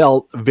I can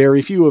tell,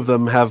 very few of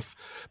them have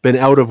been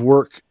out of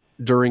work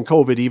during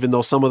COVID, even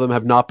though some of them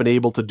have not been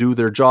able to do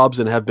their jobs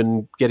and have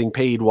been getting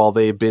paid while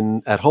they've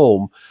been at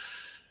home.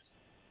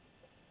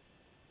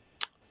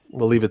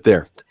 We'll leave it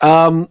there.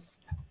 The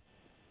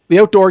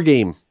outdoor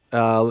game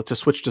to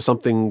switch to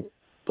something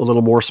a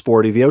little more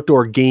sporty, the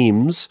outdoor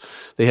games,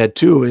 they had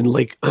two in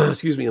Lake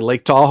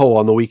Tahoe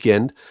on the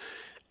weekend.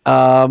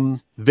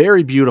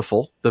 Very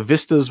beautiful. The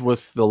vistas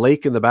with the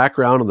lake in the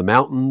background and the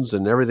mountains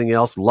and everything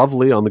else,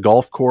 lovely on the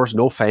golf course.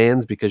 No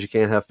fans because you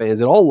can't have fans.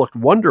 It all looked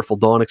wonderful,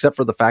 Don, except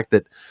for the fact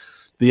that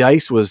the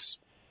ice was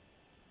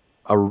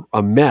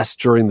a mess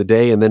during the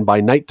day, and then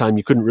by nighttime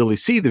you couldn't really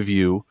see the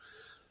view.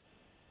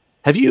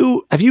 Have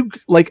you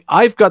like,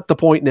 I've got the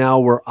point now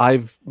where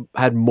I've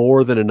had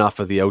more than enough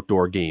of the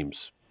outdoor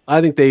games. I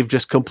think they've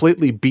just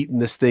completely beaten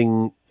this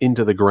thing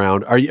into the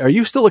ground. Are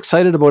you still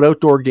excited about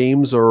outdoor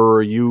games,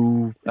 or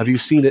have you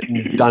seen it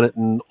and done it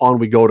and on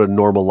we go to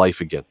normal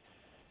life again?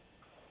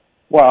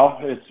 Well,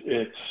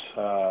 it's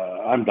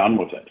I'm done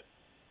with it.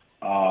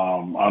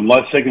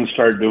 Unless they can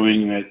start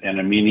doing it in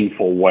a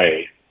meaningful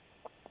way.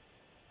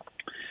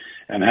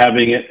 And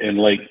having it in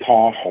Lake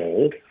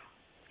Tahoe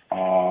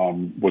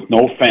with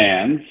no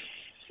fans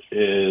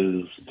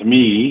is, to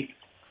me,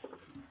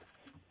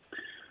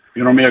 I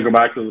go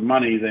back to the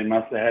money. They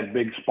must have had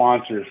big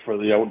sponsors for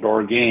the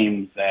outdoor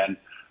games, and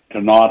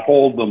to not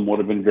hold them would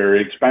have been very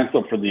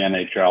expensive for the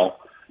NHL.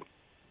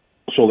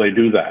 So they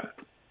do that.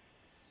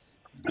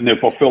 And they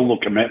fulfill the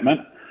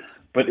commitment,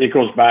 but it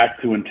goes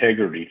back to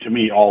integrity to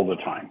me all the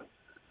time.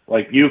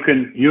 Like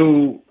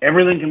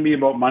everything can be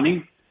about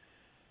money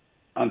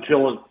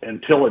until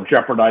it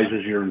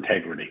jeopardizes your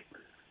integrity.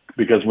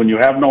 Because when you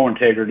have no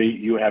integrity,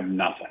 you have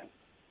nothing.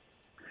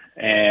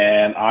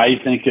 And I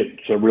think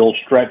it's a real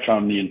stretch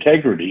on the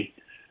integrity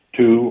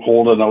to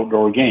hold an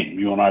outdoor game.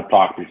 You and I have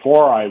talked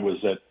before. I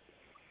was at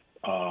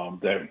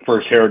the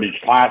first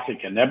Heritage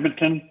Classic in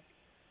Edmonton,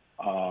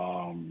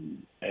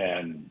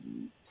 and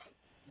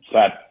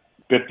sat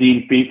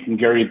 15 feet from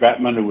Gary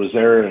Bettman, who was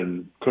there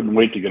and couldn't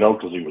wait to get out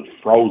because he was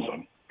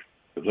frozen,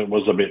 because it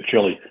was a bit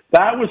chilly.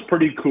 That was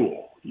pretty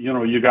cool.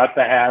 You got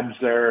the Habs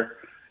there.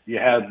 You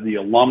had the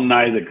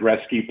alumni that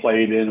Gretzky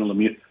played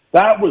in.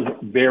 That was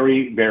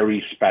very,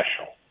 very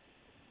special.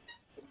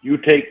 You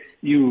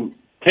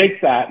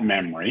take that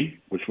memory,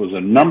 which was a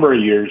number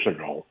of years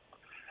ago,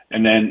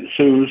 and then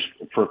Sue's,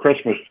 for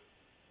Christmas,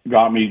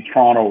 got me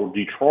Toronto,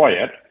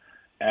 Detroit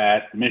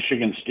at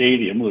Michigan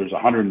Stadium. There's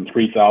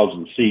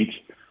 103,000 seats.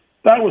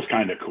 That was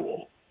kind of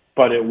cool,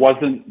 but it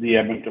wasn't the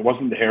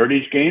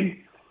Heritage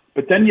game.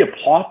 But then you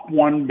plop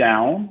one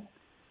down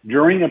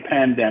during a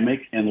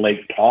pandemic in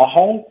Lake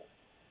Tahoe.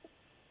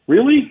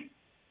 Really?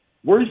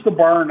 Where's the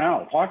bar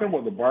now? Talking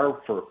about the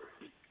bar for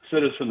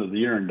Citizen of the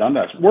Year in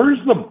Dundas. Where's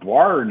the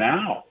bar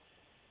now?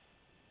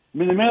 I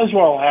mean, they may as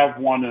well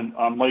have one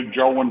on Lake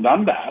Joe in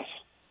Dundas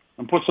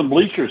and put some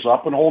bleachers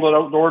up and hold it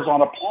outdoors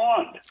on a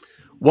pond.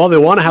 Well, they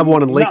want to have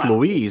one in Lake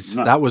Louise.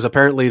 That was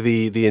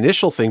apparently the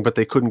initial thing, but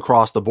they couldn't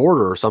cross the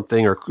border or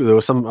something, or there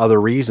was some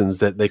other reasons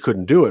that they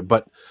couldn't do it.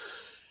 But,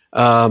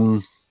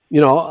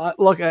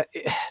 look,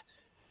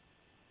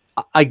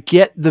 I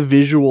get the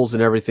visuals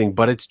and everything,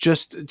 but it's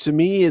just, to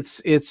me,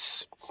 it's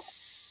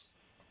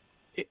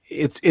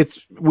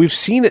we've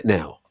seen it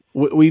now.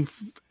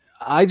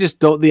 I just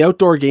don't, the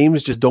outdoor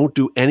games just don't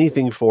do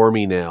anything for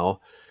me now.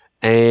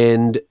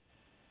 And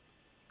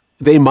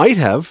they might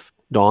have,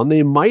 Don,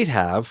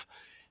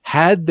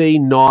 had they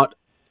not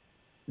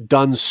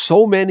done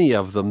so many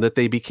of them that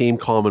they became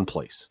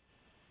commonplace.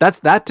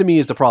 That to me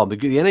is the problem.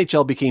 The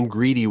NHL became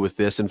greedy with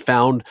this and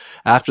found,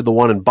 after the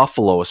one in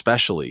Buffalo,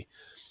 especially,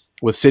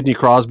 with Sidney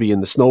Crosby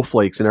and the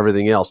snowflakes and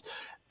everything else.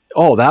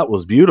 Oh, that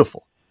was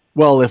beautiful.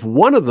 Well, if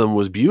one of them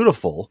was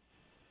beautiful,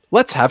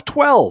 let's have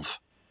 12.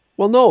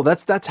 Well, no,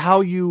 that's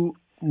how you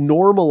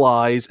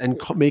normalize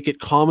and make it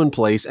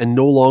commonplace and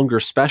no longer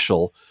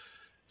special,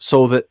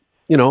 so that,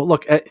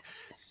 look,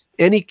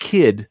 any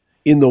kid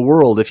in the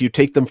world, if you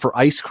take them for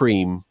ice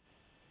cream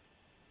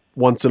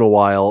once in a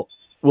while,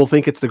 will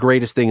think it's the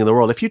greatest thing in the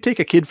world. If you take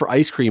a kid for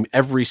ice cream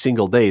every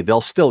single day, they'll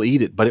still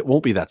eat it, but it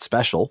won't be that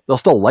special. They'll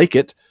still like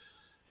it,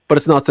 but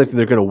it's not something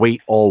they're going to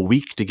wait all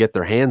week to get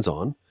their hands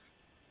on.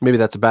 Maybe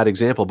that's a bad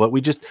example, but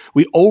we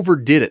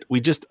overdid it.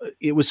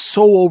 It was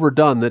so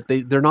overdone that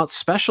they're not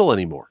special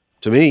anymore,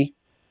 to me.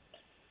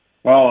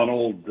 Well, an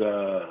old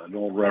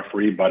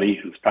referee buddy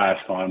who's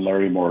passed on,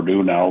 Larry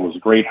Mordew now, was a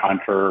great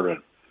hunter,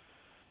 and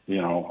his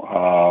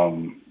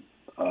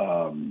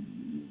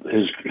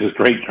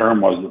great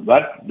term was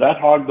that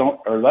dog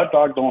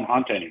don't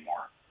hunt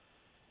anymore.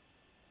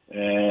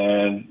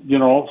 And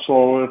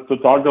so if the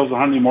dog doesn't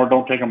hunt anymore,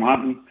 don't take him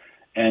hunting,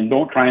 and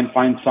don't try and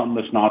find something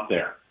that's not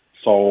there.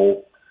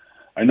 So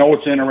I know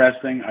it's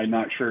interesting. I'm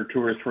not sure 2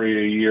 or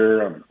 3 a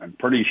year. I'm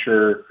pretty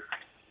sure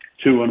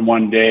 2 in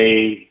one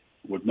day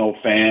with no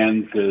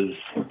fans is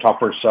a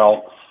tougher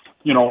sell.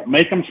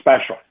 Make them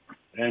special.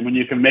 And when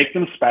you can make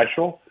them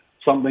special,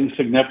 something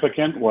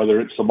significant,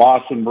 whether it's the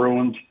Boston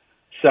Bruins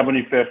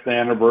 75th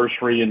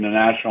anniversary in the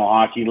National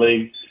Hockey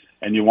League,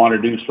 and you want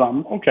to do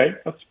something, okay,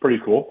 that's pretty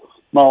cool.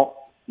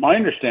 Well, my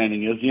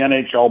understanding is the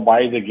NHL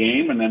buy the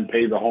game and then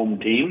pay the home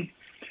team,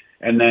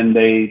 and then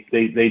they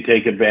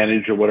take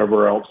advantage of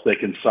whatever else they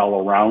can sell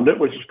around it,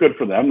 which is good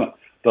for them. It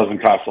doesn't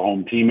cost the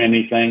home team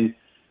anything.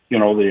 The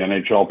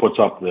NHL puts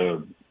up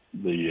the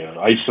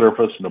ice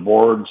surface and the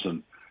boards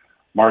and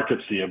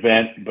markets the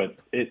event. But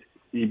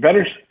you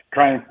better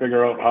try and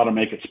figure out how to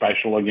make it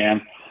special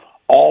again.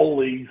 All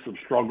leagues have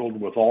struggled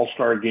with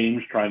all-star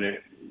games, trying to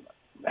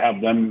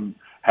have them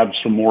have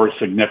some more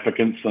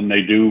significance than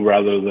they do,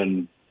 rather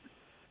than,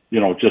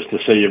 just to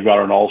say you've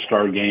got an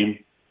all-star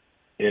game.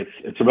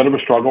 It's a bit of a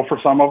struggle for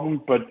some of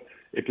them, but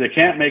if they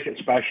can't make it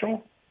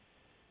special,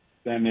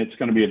 then it's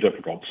going to be a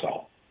difficult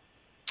sell.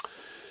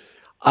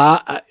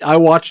 I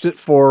watched it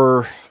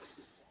for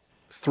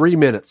 3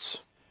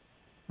 minutes,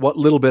 what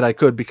little bit I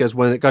could, because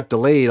when it got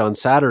delayed on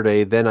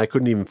Saturday, then I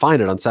couldn't even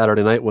find it on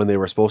Saturday night when they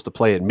were supposed to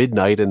play at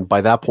midnight. And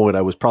by that point,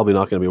 I was probably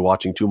not going to be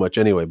watching too much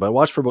anyway. But I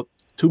watched for about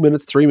 2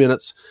 minutes, 3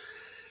 minutes,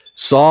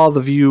 saw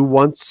the view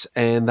once,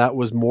 and that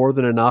was more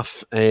than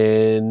enough.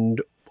 And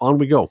on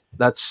we go.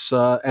 That's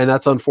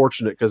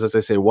unfortunate because, as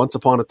I say, once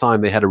upon a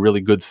time, they had a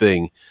really good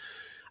thing.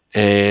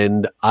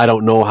 And I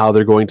don't know how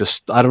they're going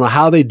to, I don't know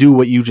how they do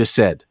what you just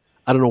said.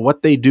 I don't know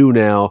what they do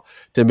now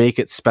to make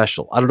it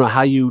special. I don't know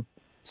how you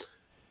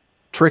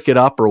trick it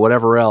up or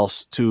whatever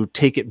else to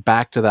take it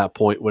back to that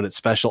point when it's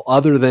special,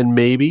 other than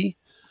maybe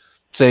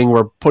saying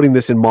we're putting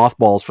this in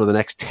mothballs for the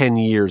next 10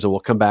 years and we'll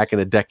come back in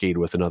a decade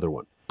with another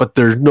one. But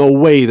there's no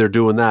way they're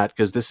doing that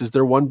because this is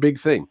their one big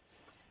thing.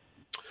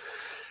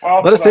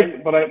 Well, but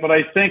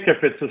I think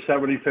if it's the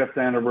 75th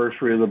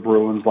anniversary of the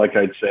Bruins, like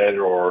I'd said,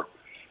 or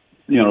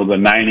the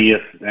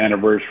 90th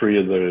anniversary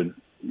of the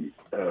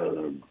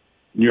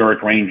New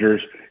York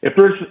Rangers, if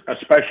there's a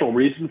special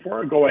reason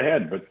for it, go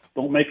ahead, but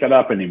don't make it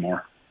up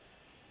anymore.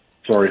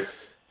 Sorry.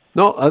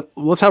 No,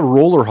 let's have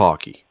roller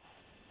hockey,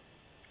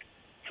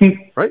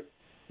 right?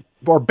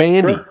 Or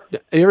bandy. Sure.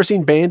 Have you ever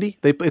seen bandy?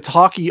 It's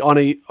hockey on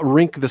a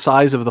rink the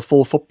size of the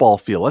full football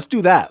field. Let's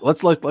do that.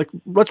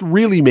 Let's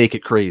really make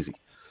it crazy.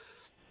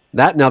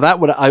 That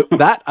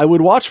I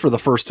would watch for the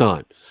first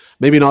time.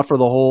 Maybe not for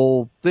the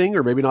whole thing,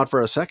 or maybe not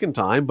for a second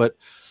time, but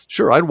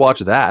sure, I'd watch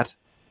that.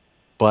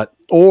 But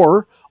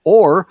or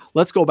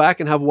let's go back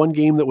and have one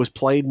game that was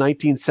played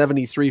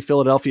 1973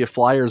 Philadelphia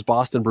Flyers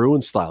Boston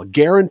Bruins style,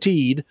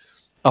 guaranteed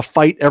a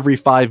fight every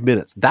 5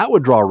 minutes. That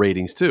would draw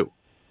ratings too.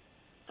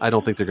 I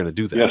don't think they're going to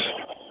do that.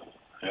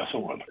 Yes, it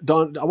would.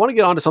 Don, I want to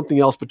get on to something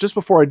else, but just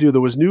before I do,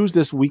 there was news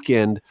this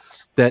weekend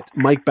that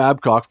Mike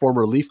Babcock,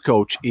 former Leaf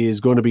coach,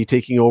 is going to be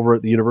taking over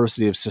at the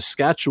University of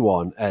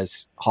Saskatchewan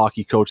as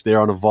hockey coach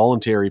there on a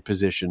voluntary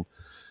position.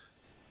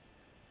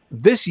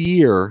 This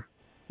year,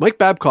 Mike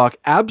Babcock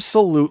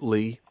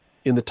absolutely,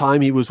 in the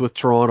time he was with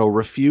Toronto,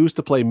 refused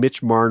to play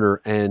Mitch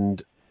Marner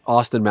and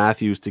Austin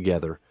Matthews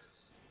together.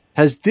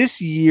 Has this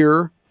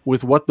year,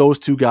 with what those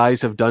two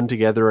guys have done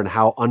together and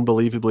how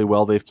unbelievably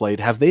well they've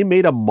played, have they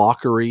made a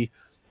mockery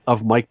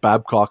of Mike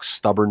Babcock's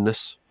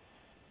stubbornness?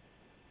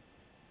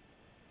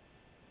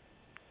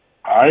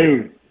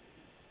 I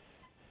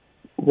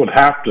would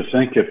have to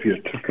think, if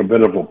you took a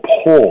bit of a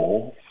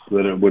poll,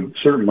 that it would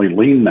certainly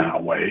lean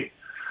that way.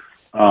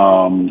 He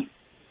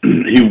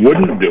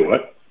wouldn't do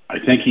it. I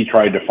think he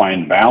tried to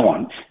find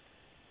balance,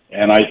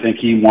 and I think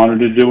he wanted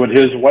to do it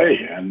his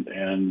way.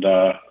 And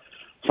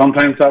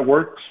sometimes that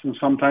works, and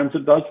sometimes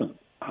it doesn't.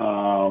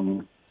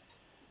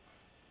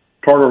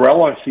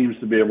 Tortorella seems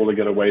to be able to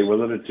get away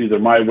with it. It's either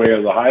my way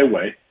or the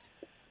highway.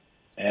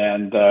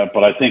 And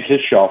but I think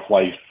his shelf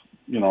life,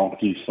 he's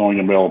only going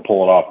to be able to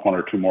pull it off one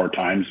or two more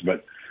times.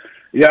 But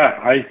yeah,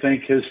 I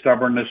think his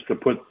stubbornness to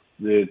put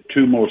the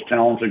two most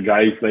talented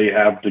guys they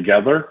have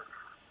together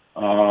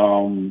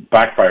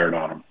backfired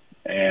on him.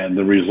 And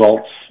the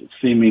results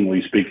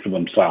seemingly speak for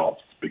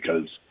themselves,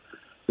 because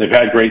they've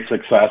had great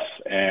success,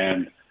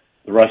 and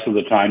the rest of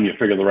the time you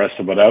figure the rest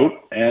of it out,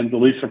 and the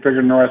Leafs are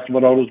figuring the rest of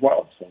it out as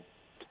well. So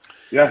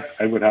yeah,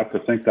 I would have to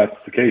think that's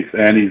the case.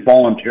 And he's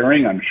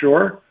volunteering, I'm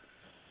sure.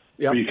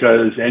 Yep.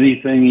 Because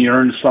anything he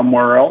earns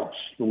somewhere else,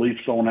 the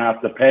Leafs don't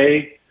have to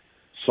pay.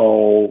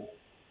 So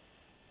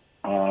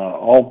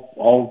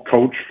I'll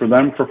coach for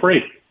them for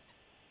free.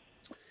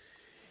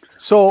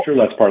 So I'm sure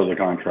that's part of the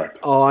contract.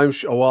 Oh, I'm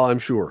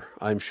sure.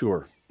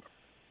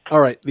 All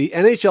right, the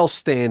NHL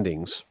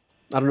standings.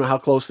 I don't know how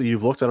closely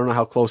you've looked. I don't know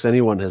how close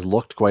anyone has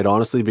looked, quite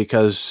honestly,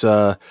 because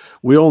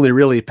we only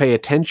really pay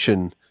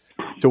attention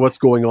to what's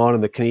going on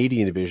in the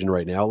Canadian division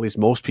right now. At least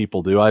most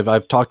people do.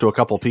 I've talked to a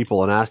couple of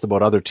people and asked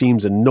about other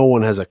teams, and no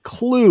one has a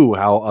clue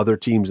how other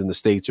teams in the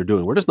States are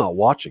doing. We're just not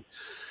watching.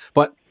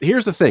 But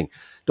here's the thing,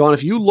 Don,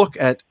 if you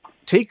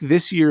take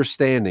this year's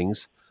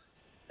standings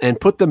and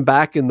put them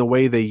back in the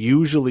way they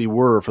usually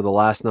were for the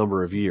last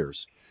number of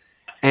years,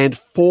 and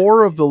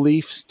 4 of the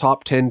Leafs'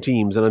 top 10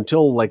 teams, and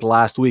until like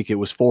last week, it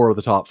was 4 of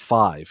the top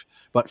 5,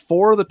 but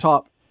 4 of the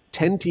top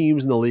 10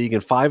 teams in the league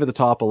and 5 of the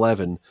top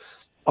 11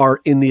 are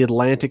in the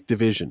Atlantic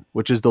Division,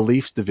 which is the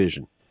Leafs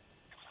division.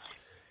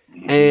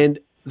 And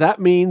that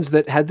means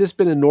that had this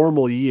been a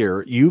normal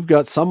year, you've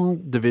got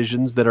some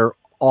divisions that are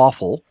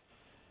awful,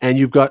 and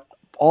you've got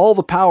all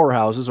the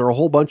powerhouses, or a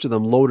whole bunch of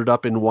them, loaded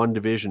up in one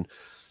division.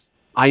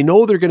 I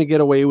know they're going to get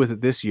away with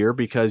it this year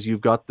because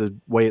you've got the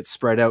way it's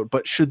spread out,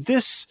 but should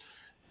this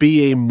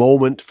be a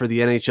moment for the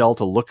NHL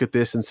to look at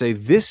this and say,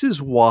 this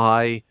is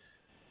why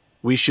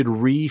we should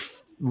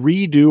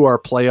redo our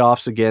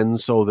playoffs again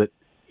so that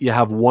you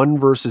have 1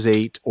 versus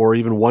 8 or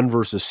even 1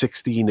 versus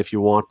 16 if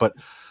you want, but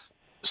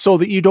so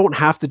that you don't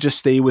have to just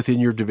stay within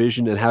your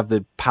division and have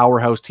the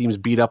powerhouse teams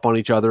beat up on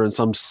each other and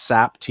some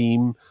sap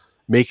team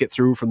make it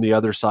through from the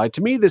other side.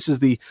 To me, this is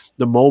the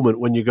moment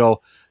when you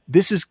go,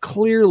 this is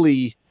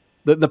clearly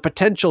the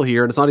potential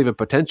here, and it's not even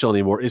potential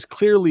anymore, is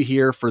clearly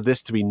here for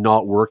this to be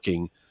not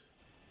working.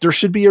 There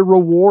should be a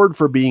reward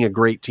for being a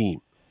great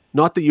team.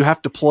 Not that you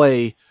have to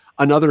play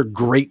another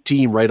great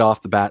team right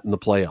off the bat in the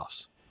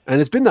playoffs. And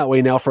it's been that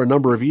way now for a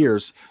number of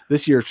years.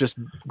 This year it's just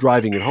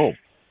driving it home.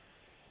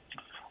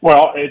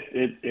 Well,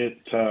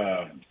 it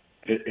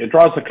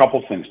draws a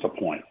couple things to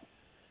point.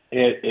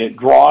 It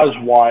draws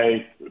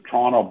why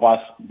Toronto,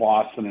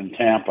 Boston, and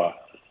Tampa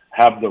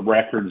have the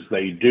records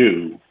they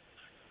do,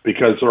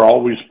 because they're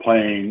always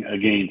playing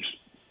against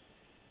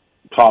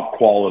top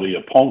quality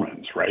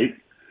opponents, right?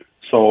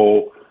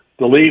 So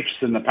the Leafs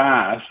in the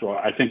past, well,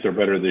 I think they're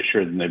better this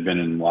year than they've been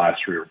in the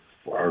last year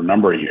or a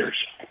number of years.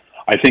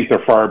 I think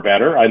they're far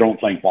better. I don't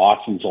think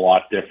Boston's a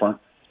lot different,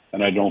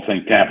 and I don't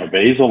think Tampa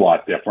Bay's a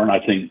lot different. I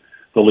think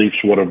the Leafs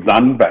would have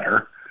done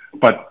better.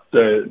 But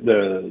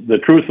the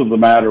truth of the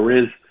matter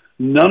is,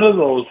 none of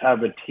those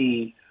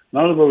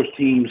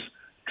teams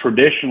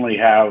traditionally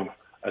have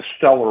a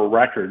stellar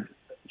record,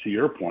 to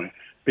your point,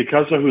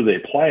 because of who they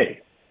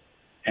play.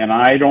 And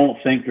I don't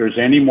think there's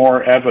any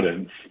more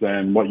evidence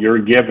than what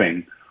you're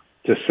giving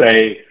to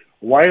say,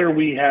 why are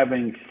we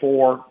having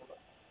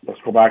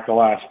let's go back to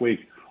last week,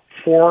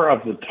 4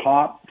 of the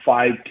top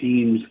 5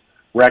 teams'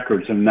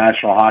 records in the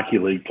National Hockey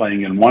League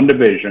playing in one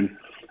division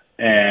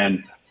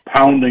and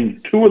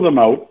pounding 2 of them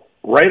out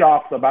right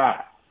off the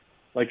bat.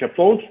 Like, if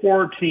those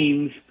 4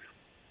 teams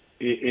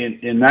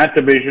in that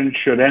division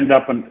should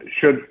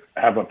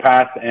have a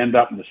path to end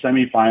up in the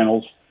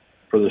semifinals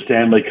for the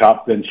Stanley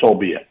Cup, then so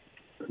be it.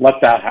 Let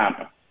that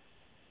happen.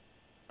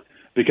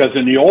 Because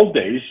in the old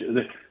days,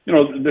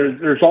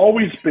 there's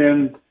always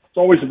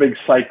a big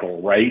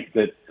cycle, right?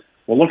 That,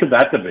 well, look at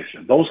that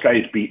division. Those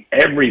guys beat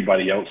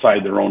everybody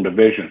outside their own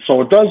division.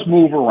 So it does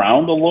move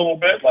around a little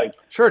bit. Like,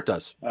 sure it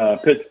does.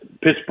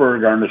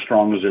 Pittsburgh aren't as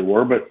strong as they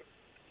were, but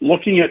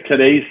looking at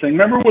today's thing,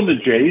 remember when the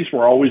Jays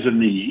were always in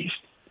the East?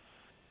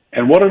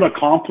 And what an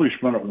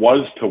accomplishment it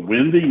was to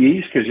win the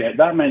East, because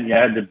that meant you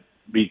had to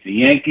beat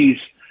the Yankees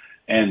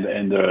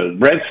and the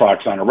Red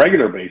Sox on a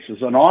regular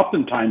basis, and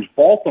oftentimes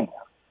Baltimore.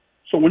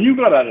 So when you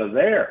got out of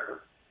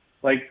there,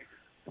 like,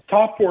 the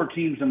top 4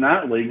 teams in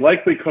that league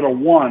likely could have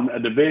won a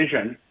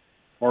division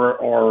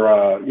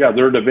or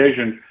their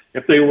division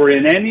if they were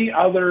in any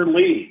other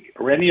league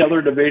or any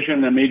other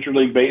division in Major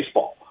League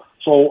Baseball.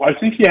 So I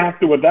think you have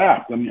to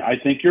adapt. I mean, I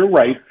think you're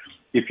right.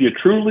 If you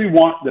truly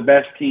want the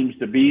best teams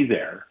to be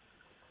there,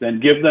 then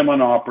give them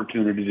an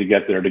opportunity to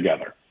get there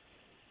together.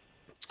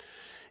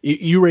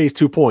 You raised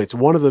 2 points.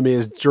 One of them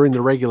is during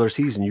the regular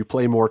season, you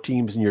play more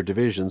teams in your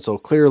division. So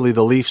clearly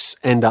the Leafs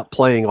end up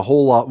playing a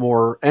whole lot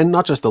more, and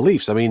not just the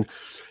Leafs. I mean,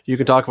 you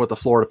can talk about the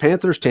Florida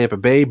Panthers, Tampa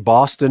Bay,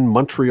 Boston,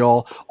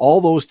 Montreal.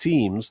 All those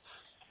teams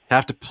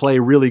have to play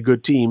really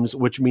good teams,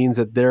 which means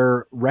that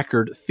their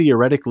record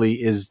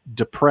theoretically is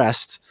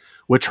depressed,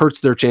 which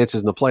hurts their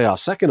chances in the playoffs.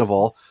 Second of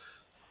all,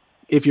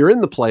 if you're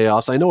in the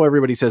playoffs, I know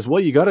everybody says,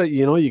 well, you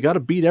gotta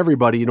beat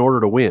everybody in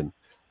order to win.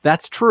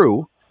 That's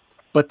true.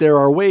 But there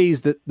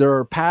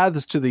are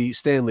paths to the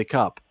Stanley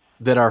Cup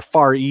that are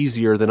far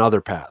easier than other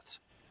paths.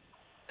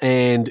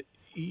 And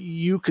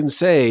you can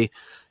say,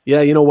 yeah,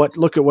 you know what?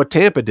 Look at what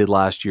Tampa did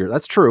last year.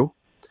 That's true.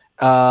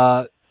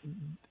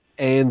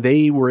 And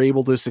they were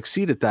able to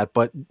succeed at that.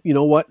 But you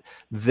know what?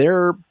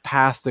 Their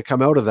path to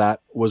come out of that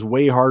was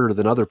way harder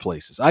than other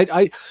places.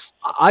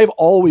 I've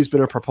always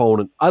been a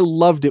proponent. I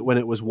loved it when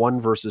it was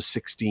 1 versus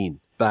 16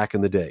 back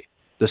in the day.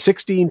 The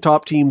 16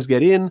 top teams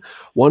get in,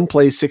 1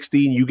 plays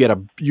 16. You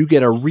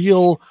get a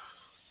real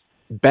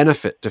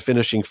benefit to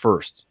finishing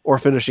first or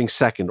finishing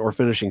second or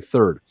finishing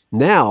third.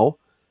 Now,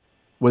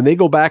 when they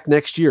go back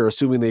next year,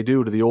 assuming they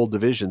do, to the old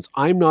divisions,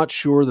 I'm not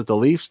sure that the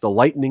Leafs, the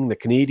Lightning, the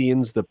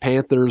Canadiens, the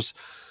Panthers,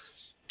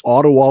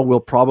 Ottawa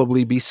will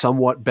probably be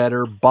somewhat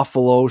better.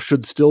 Buffalo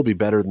should still be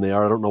better than they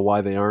are. I don't know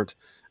why they aren't.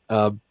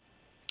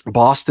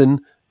 Boston,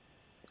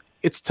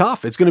 it's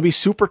tough. It's going to be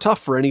super tough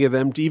for any of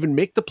them to even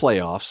make the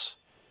playoffs,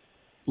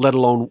 let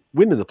alone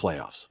win in the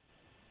playoffs.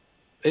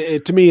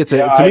 To me, it's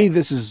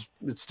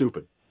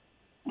stupid.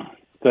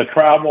 The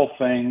travel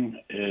thing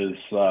is,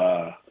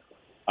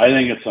 I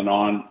think it's a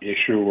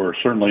non-issue, or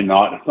certainly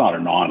not. It's not a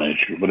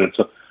non-issue, but it's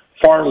a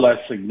far less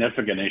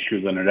significant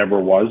issue than it ever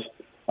was.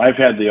 I've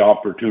had the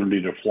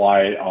opportunity to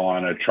fly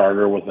on a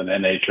charter with an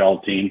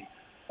NHL team,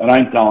 and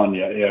I'm telling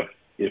you,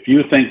 if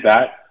you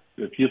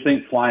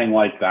think flying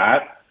like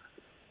that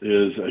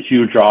is a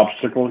huge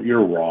obstacle,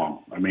 you're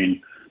wrong. I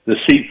mean, the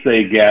seats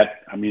they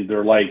get,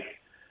 they're like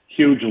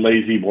huge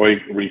lazy boy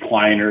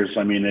recliners.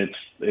 I mean,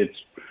 it's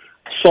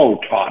so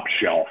top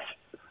shelf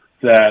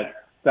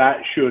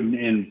that shouldn't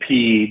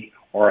impede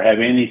or have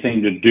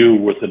anything to do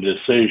with the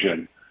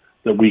decision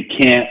that we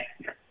can't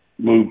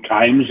move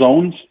time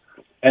zones.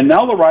 And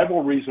now the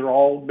rivalries are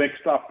all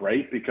mixed up,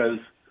 right? Because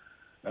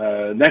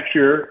Next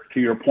year, to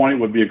your point,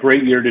 would be a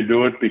great year to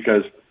do it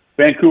because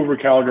Vancouver,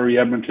 Calgary,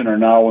 Edmonton are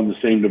now in the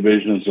same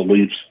division as the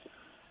Leafs,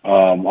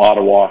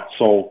 Ottawa.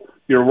 So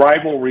your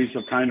rivalries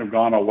have kind of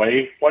gone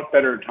away. What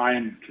better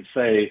time to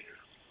say,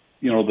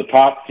 the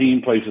top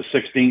team plays the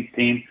 16th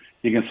team?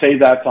 You can say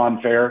that's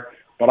unfair,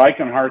 but I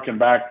can harken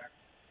back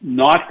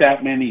not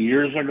that many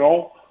years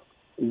ago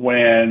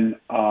when,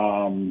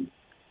 who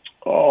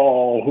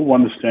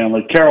won the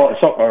Stanley?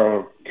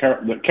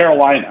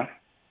 Carolina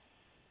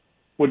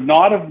would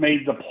not have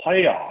made the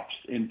playoffs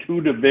in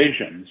two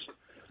divisions,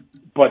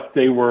 but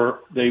they were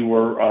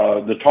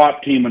the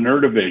top team in their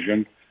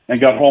division and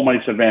got home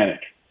ice advantage.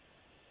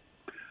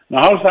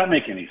 Now, how does that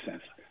make any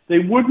sense? They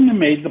wouldn't have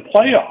made the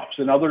playoffs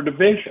in other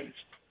divisions,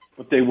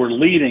 but they were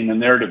leading in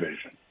their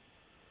division.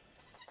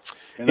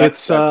 And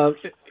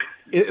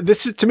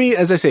this is, to me,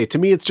 as I say,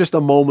 it's just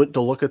a moment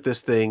to look at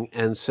this thing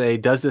and say,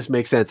 does this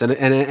make sense? And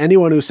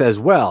anyone who says,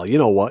 well, you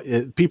know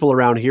what, people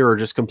around here are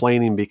just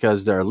complaining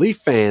because they're Leaf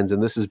fans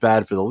and this is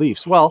bad for the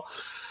Leafs. Well,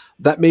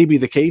 that may be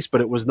the case,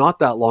 but it was not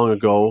that long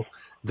ago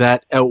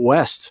that out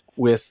west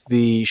with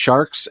the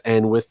Sharks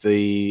and with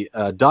the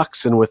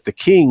Ducks and with the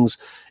Kings,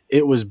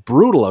 it was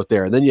brutal out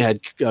there. And then you had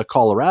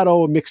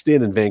Colorado mixed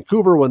in and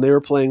Vancouver when they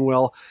were playing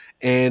well.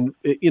 And,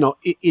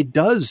 it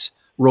does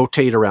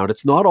rotate around.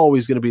 It's not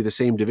always going to be the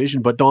same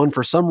division, but Don,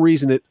 for some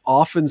reason, it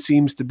often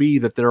seems to be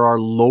that there are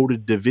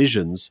loaded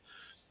divisions,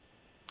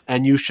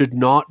 and you should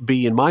not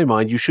be, in my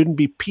mind, you shouldn't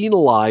be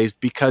penalized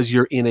because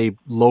you're in a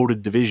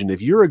loaded division.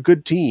 If you're a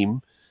good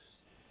team,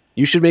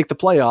 you should make the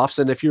playoffs,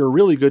 and if you're a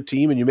really good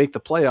team and you make the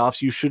playoffs,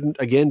 you shouldn't,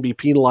 again, be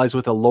penalized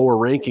with a lower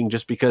ranking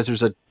just because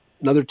there's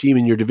another team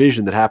in your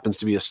division that happens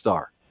to be a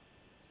star.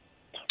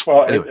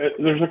 Well, anyway.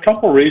 There's a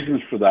couple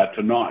reasons for that,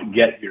 to not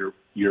get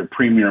your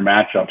premier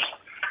matchups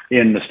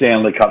in the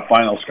Stanley Cup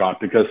final, Scott,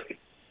 because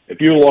if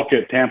you look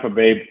at Tampa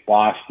Bay,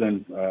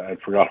 Boston, I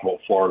forgot about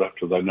Florida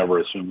because I never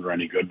assumed they're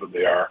any good, but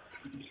they are,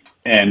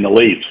 and the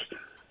Leafs,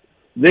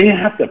 they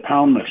have to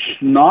pound the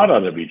snot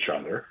out of each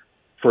other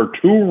for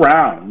 2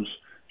 rounds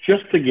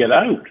just to get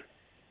out,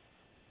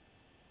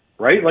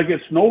 right? Like,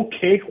 it's no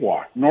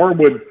cakewalk, nor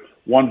would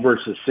 1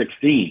 versus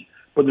 16,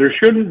 but there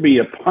shouldn't be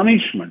a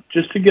punishment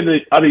just to get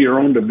it out of your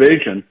own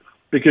division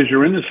because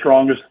you're in the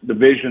strongest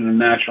division in the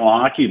National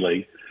Hockey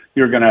League.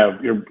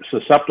 You're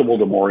susceptible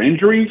to more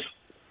injuries,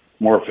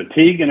 more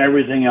fatigue, and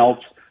everything else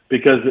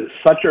because it's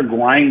such a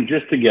grind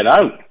just to get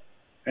out.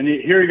 And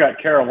here you got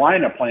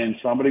Carolina playing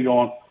somebody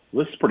going,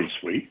 this is pretty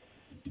sweet,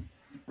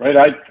 right?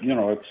 I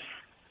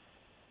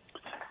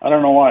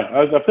don't know why.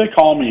 If they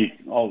call me,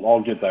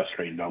 I'll get that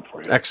straightened out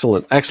for you.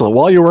 Excellent.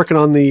 While you're working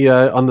on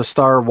the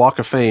Star Walk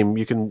of Fame,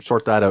 you can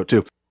sort that out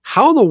too.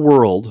 How in the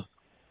world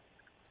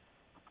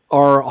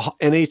are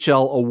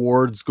NHL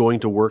awards going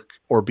to work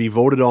or be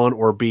voted on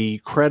or be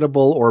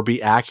credible or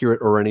be accurate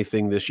or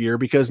anything this year?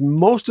 Because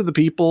most of the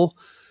people,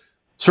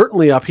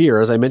 certainly up here,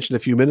 as I mentioned a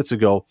few minutes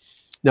ago,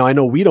 now I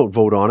know we don't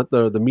vote on it,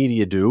 the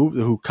media do,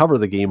 who cover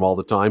the game all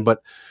the time,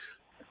 but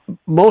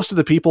most of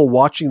the people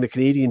watching the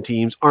Canadian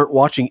teams aren't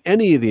watching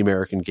any of the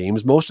American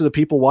games. Most of the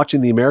people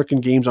watching the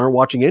American games aren't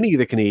watching any of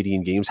the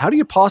Canadian games. How do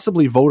you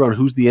possibly vote on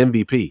who's the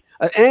MVP?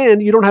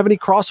 And you don't have any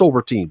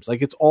crossover teams.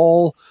 Like, it's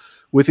all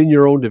within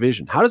your own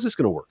division. How is this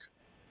going to work?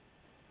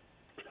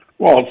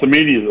 Well, it's the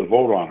media that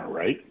vote on it,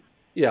 right?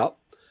 Yeah.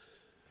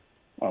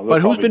 Well, but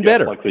who's been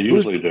better? Like they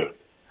usually do.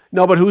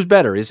 No, but who's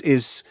better?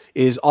 Is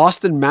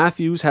Austin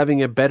Matthews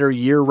having a better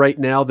year right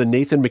now than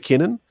Nathan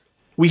McKinnon?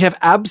 We have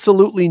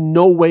absolutely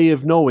no way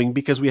of knowing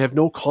because we have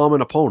no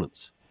common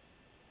opponents.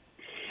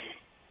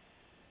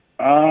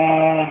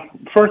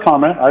 For a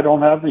comment, I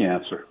don't have the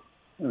answer.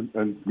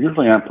 And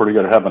usually I'm pretty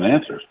good at having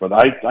answers, but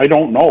I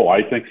don't know.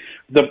 I think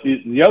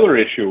the other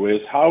issue is,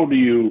 how do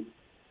you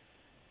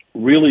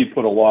really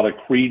put a lot of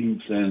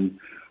credence in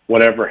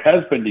whatever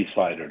has been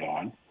decided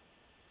on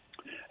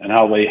and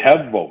how they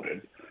have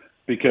voted?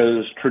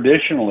 Because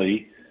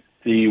traditionally,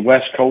 the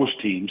West Coast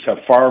teams have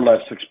far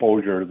less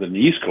exposure than the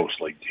East Coast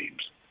League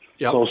teams.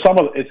 Yep. So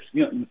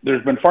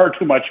there's been far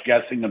too much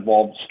guessing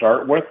involved to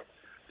start with.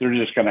 They're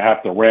just going to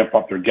have to ramp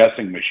up their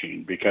guessing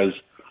machine, because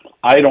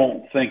I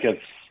don't think it's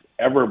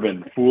ever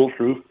been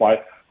foolproof by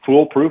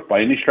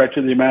any stretch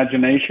of the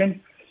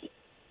imagination.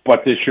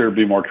 But this year will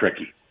be more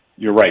tricky.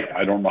 You're right.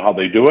 I don't know how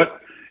they do it,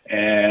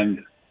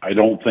 and I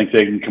don't think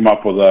they can come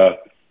up with a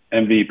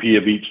MVP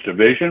of each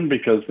division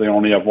because they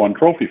only have one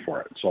trophy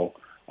for it. So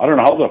I don't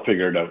know how they'll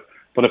figure it out.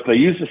 But if they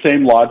use the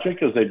same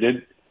logic as they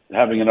did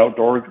having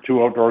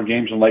two outdoor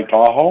games in Lake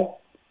Tahoe,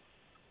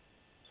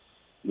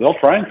 they'll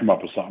try and come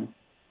up with something.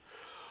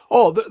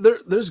 Oh,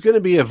 there's going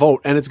to be a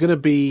vote, and it's going to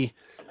be,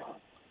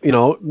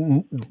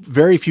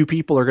 very few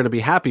people are going to be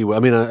happy with. I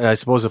mean, I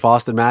suppose if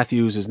Austin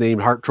Matthews is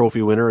named Hart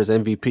Trophy winner as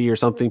MVP or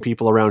something,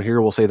 people around here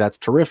will say that's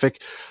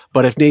terrific.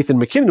 But if Nathan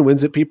McKinnon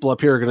wins it, people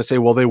up here are going to say,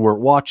 well, they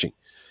weren't watching.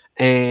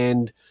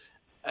 And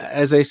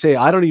as I say,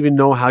 I don't even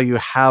know how you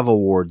have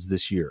awards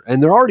this year.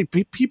 And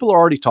people are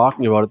already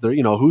talking about it. They're,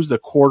 who's the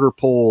quarter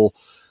pole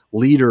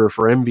leader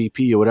for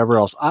MVP or whatever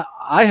else.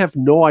 I have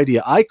no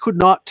idea. I could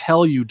not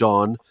tell you,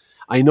 Don.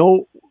 I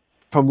know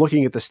from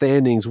looking at the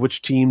standings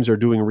which teams are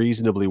doing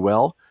reasonably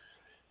well.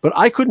 But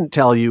I couldn't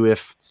tell you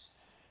if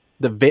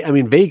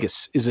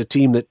Vegas is a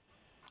team that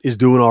is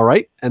doing all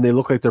right and they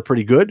look like they're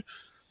pretty good.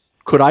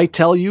 Could I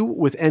tell you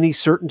with any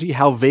certainty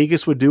how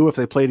Vegas would do if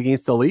they played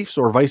against the Leafs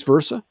or vice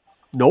versa?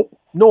 Nope.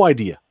 No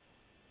idea.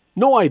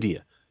 No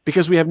idea.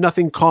 Because we have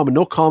nothing common,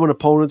 no common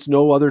opponents,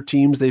 no other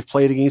teams they've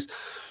played against.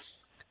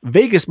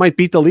 Vegas might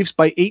beat the Leafs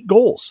by 8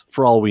 goals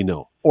for all we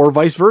know, or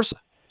vice versa.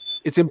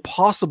 It's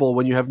impossible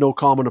when you have no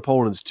common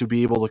opponents to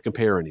be able to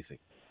compare anything.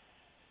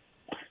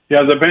 Yeah,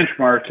 the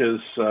benchmark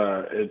is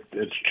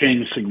it's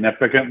changed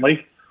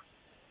significantly,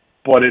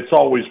 but it's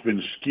always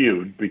been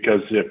skewed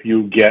because if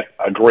you get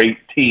a great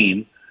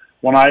team,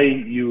 when I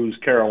use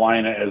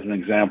Carolina as an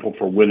example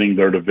for winning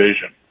their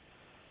division,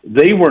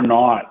 they were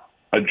not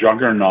a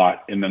juggernaut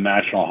in the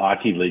National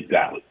Hockey League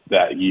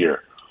that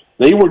year.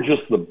 They were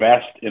just the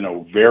best in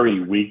a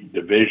very weak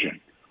division.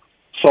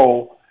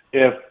 So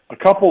if a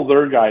couple of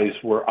their guys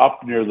were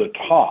up near the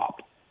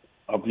top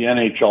of the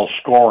NHL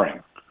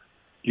scoring,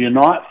 do you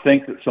not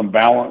think that some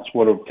balance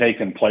would have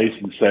taken place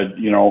and said,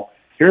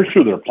 here's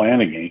who they're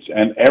playing against,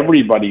 and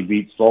everybody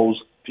beats those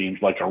teams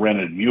like a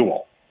rented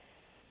mule,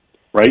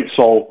 right?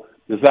 So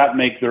does that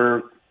make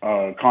their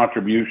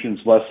contributions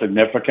less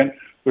significant?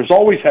 There's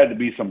always had to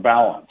be some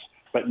balance,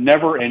 but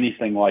never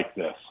anything like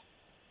this.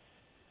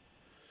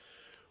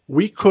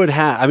 We could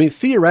have,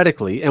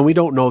 theoretically, and we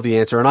don't know the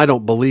answer, and I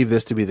don't believe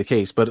this to be the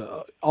case,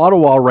 but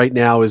Ottawa right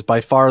now is by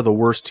far the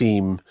worst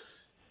team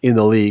in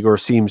the league, or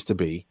seems to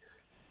be.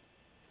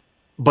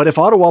 But if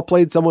Ottawa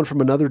played someone from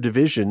another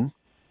division,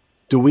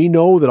 do we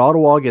know that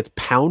Ottawa gets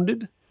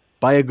pounded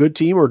by a good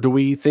team, or do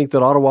we think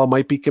that Ottawa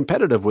might be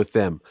competitive with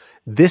them?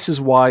 This is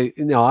why,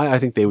 I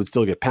think they would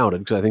still get pounded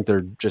because I think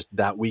they're just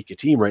that weak a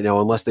team right now,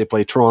 unless they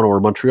play Toronto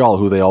or Montreal,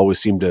 who they always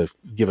seem to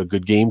give a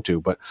good game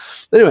to. But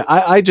anyway,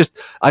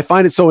 I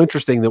find it so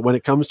interesting that when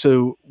it comes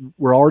to,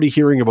 we're already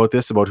hearing about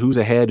this, about who's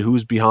ahead,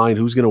 who's behind,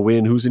 who's going to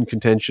win, who's in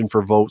contention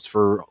for votes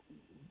for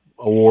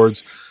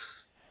awards.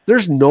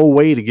 There's no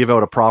way to give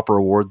out a proper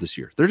award this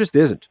year. There just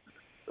isn't.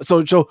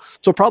 So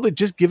probably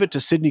just give it to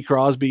Sidney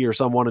Crosby or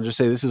someone and just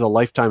say this is a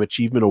lifetime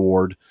achievement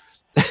award,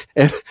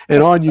 and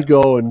on you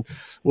go. And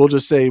we'll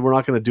just say we're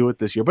not going to do it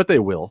this year, but they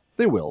will,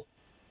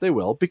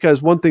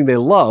 because one thing they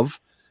love,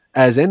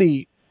 as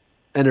any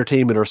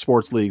entertainment or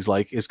sports leagues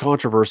like, is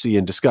controversy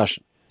and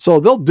discussion. So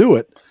they'll do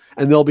it,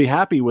 and they'll be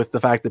happy with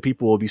the fact that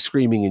people will be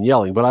screaming and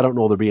yelling. But I don't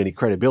know there'll be any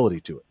credibility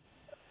to it.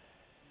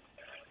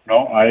 No,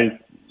 I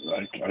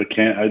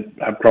can't.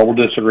 I have trouble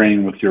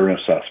disagreeing with your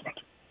assessment.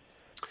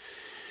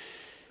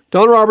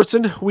 Don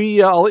Robertson,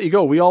 I'll let you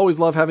go. We always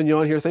love having you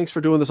on here. Thanks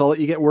for doing this. I'll let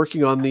you get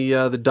working on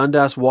the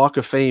Dundas Walk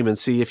of Fame and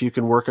see if you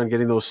can work on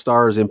getting those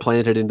stars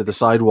implanted into the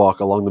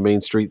sidewalk along the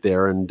main street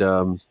there, and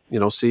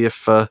see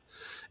if it'd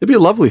be a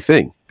lovely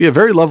thing. Be a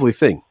very lovely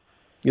thing.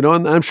 And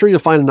I'm sure you'll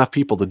find enough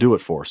people to do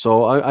it for.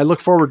 So I look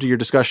forward to your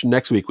discussion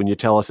next week when you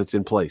tell us it's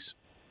in place.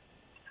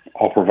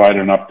 I'll provide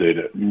an update.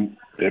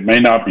 It may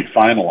not be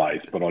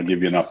finalized, but I'll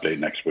give you an update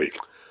next week.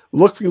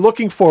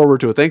 Looking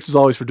forward to it. Thanks as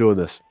always for doing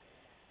this.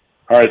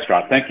 All right,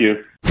 Scott. Thank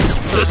you.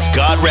 The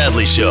Scott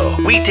Radley Show.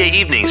 Weekday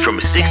evenings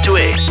from 6 to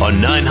 8 on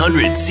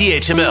 900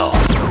 CHML.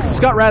 The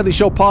Scott Radley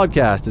Show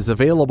podcast is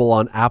available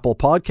on Apple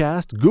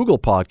Podcast, Google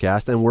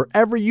Podcast, and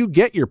wherever you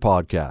get your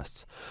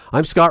podcasts.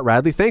 I'm Scott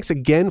Radley. Thanks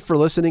again for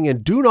listening,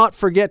 and do not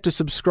forget to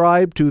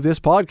subscribe to this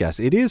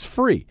podcast. It is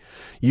free.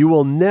 You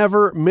will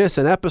never miss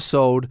an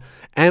episode,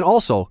 and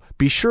also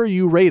be sure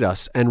you rate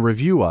us and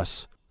review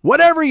us.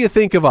 Whatever you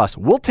think of us,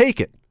 we'll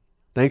take it.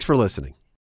 Thanks for listening.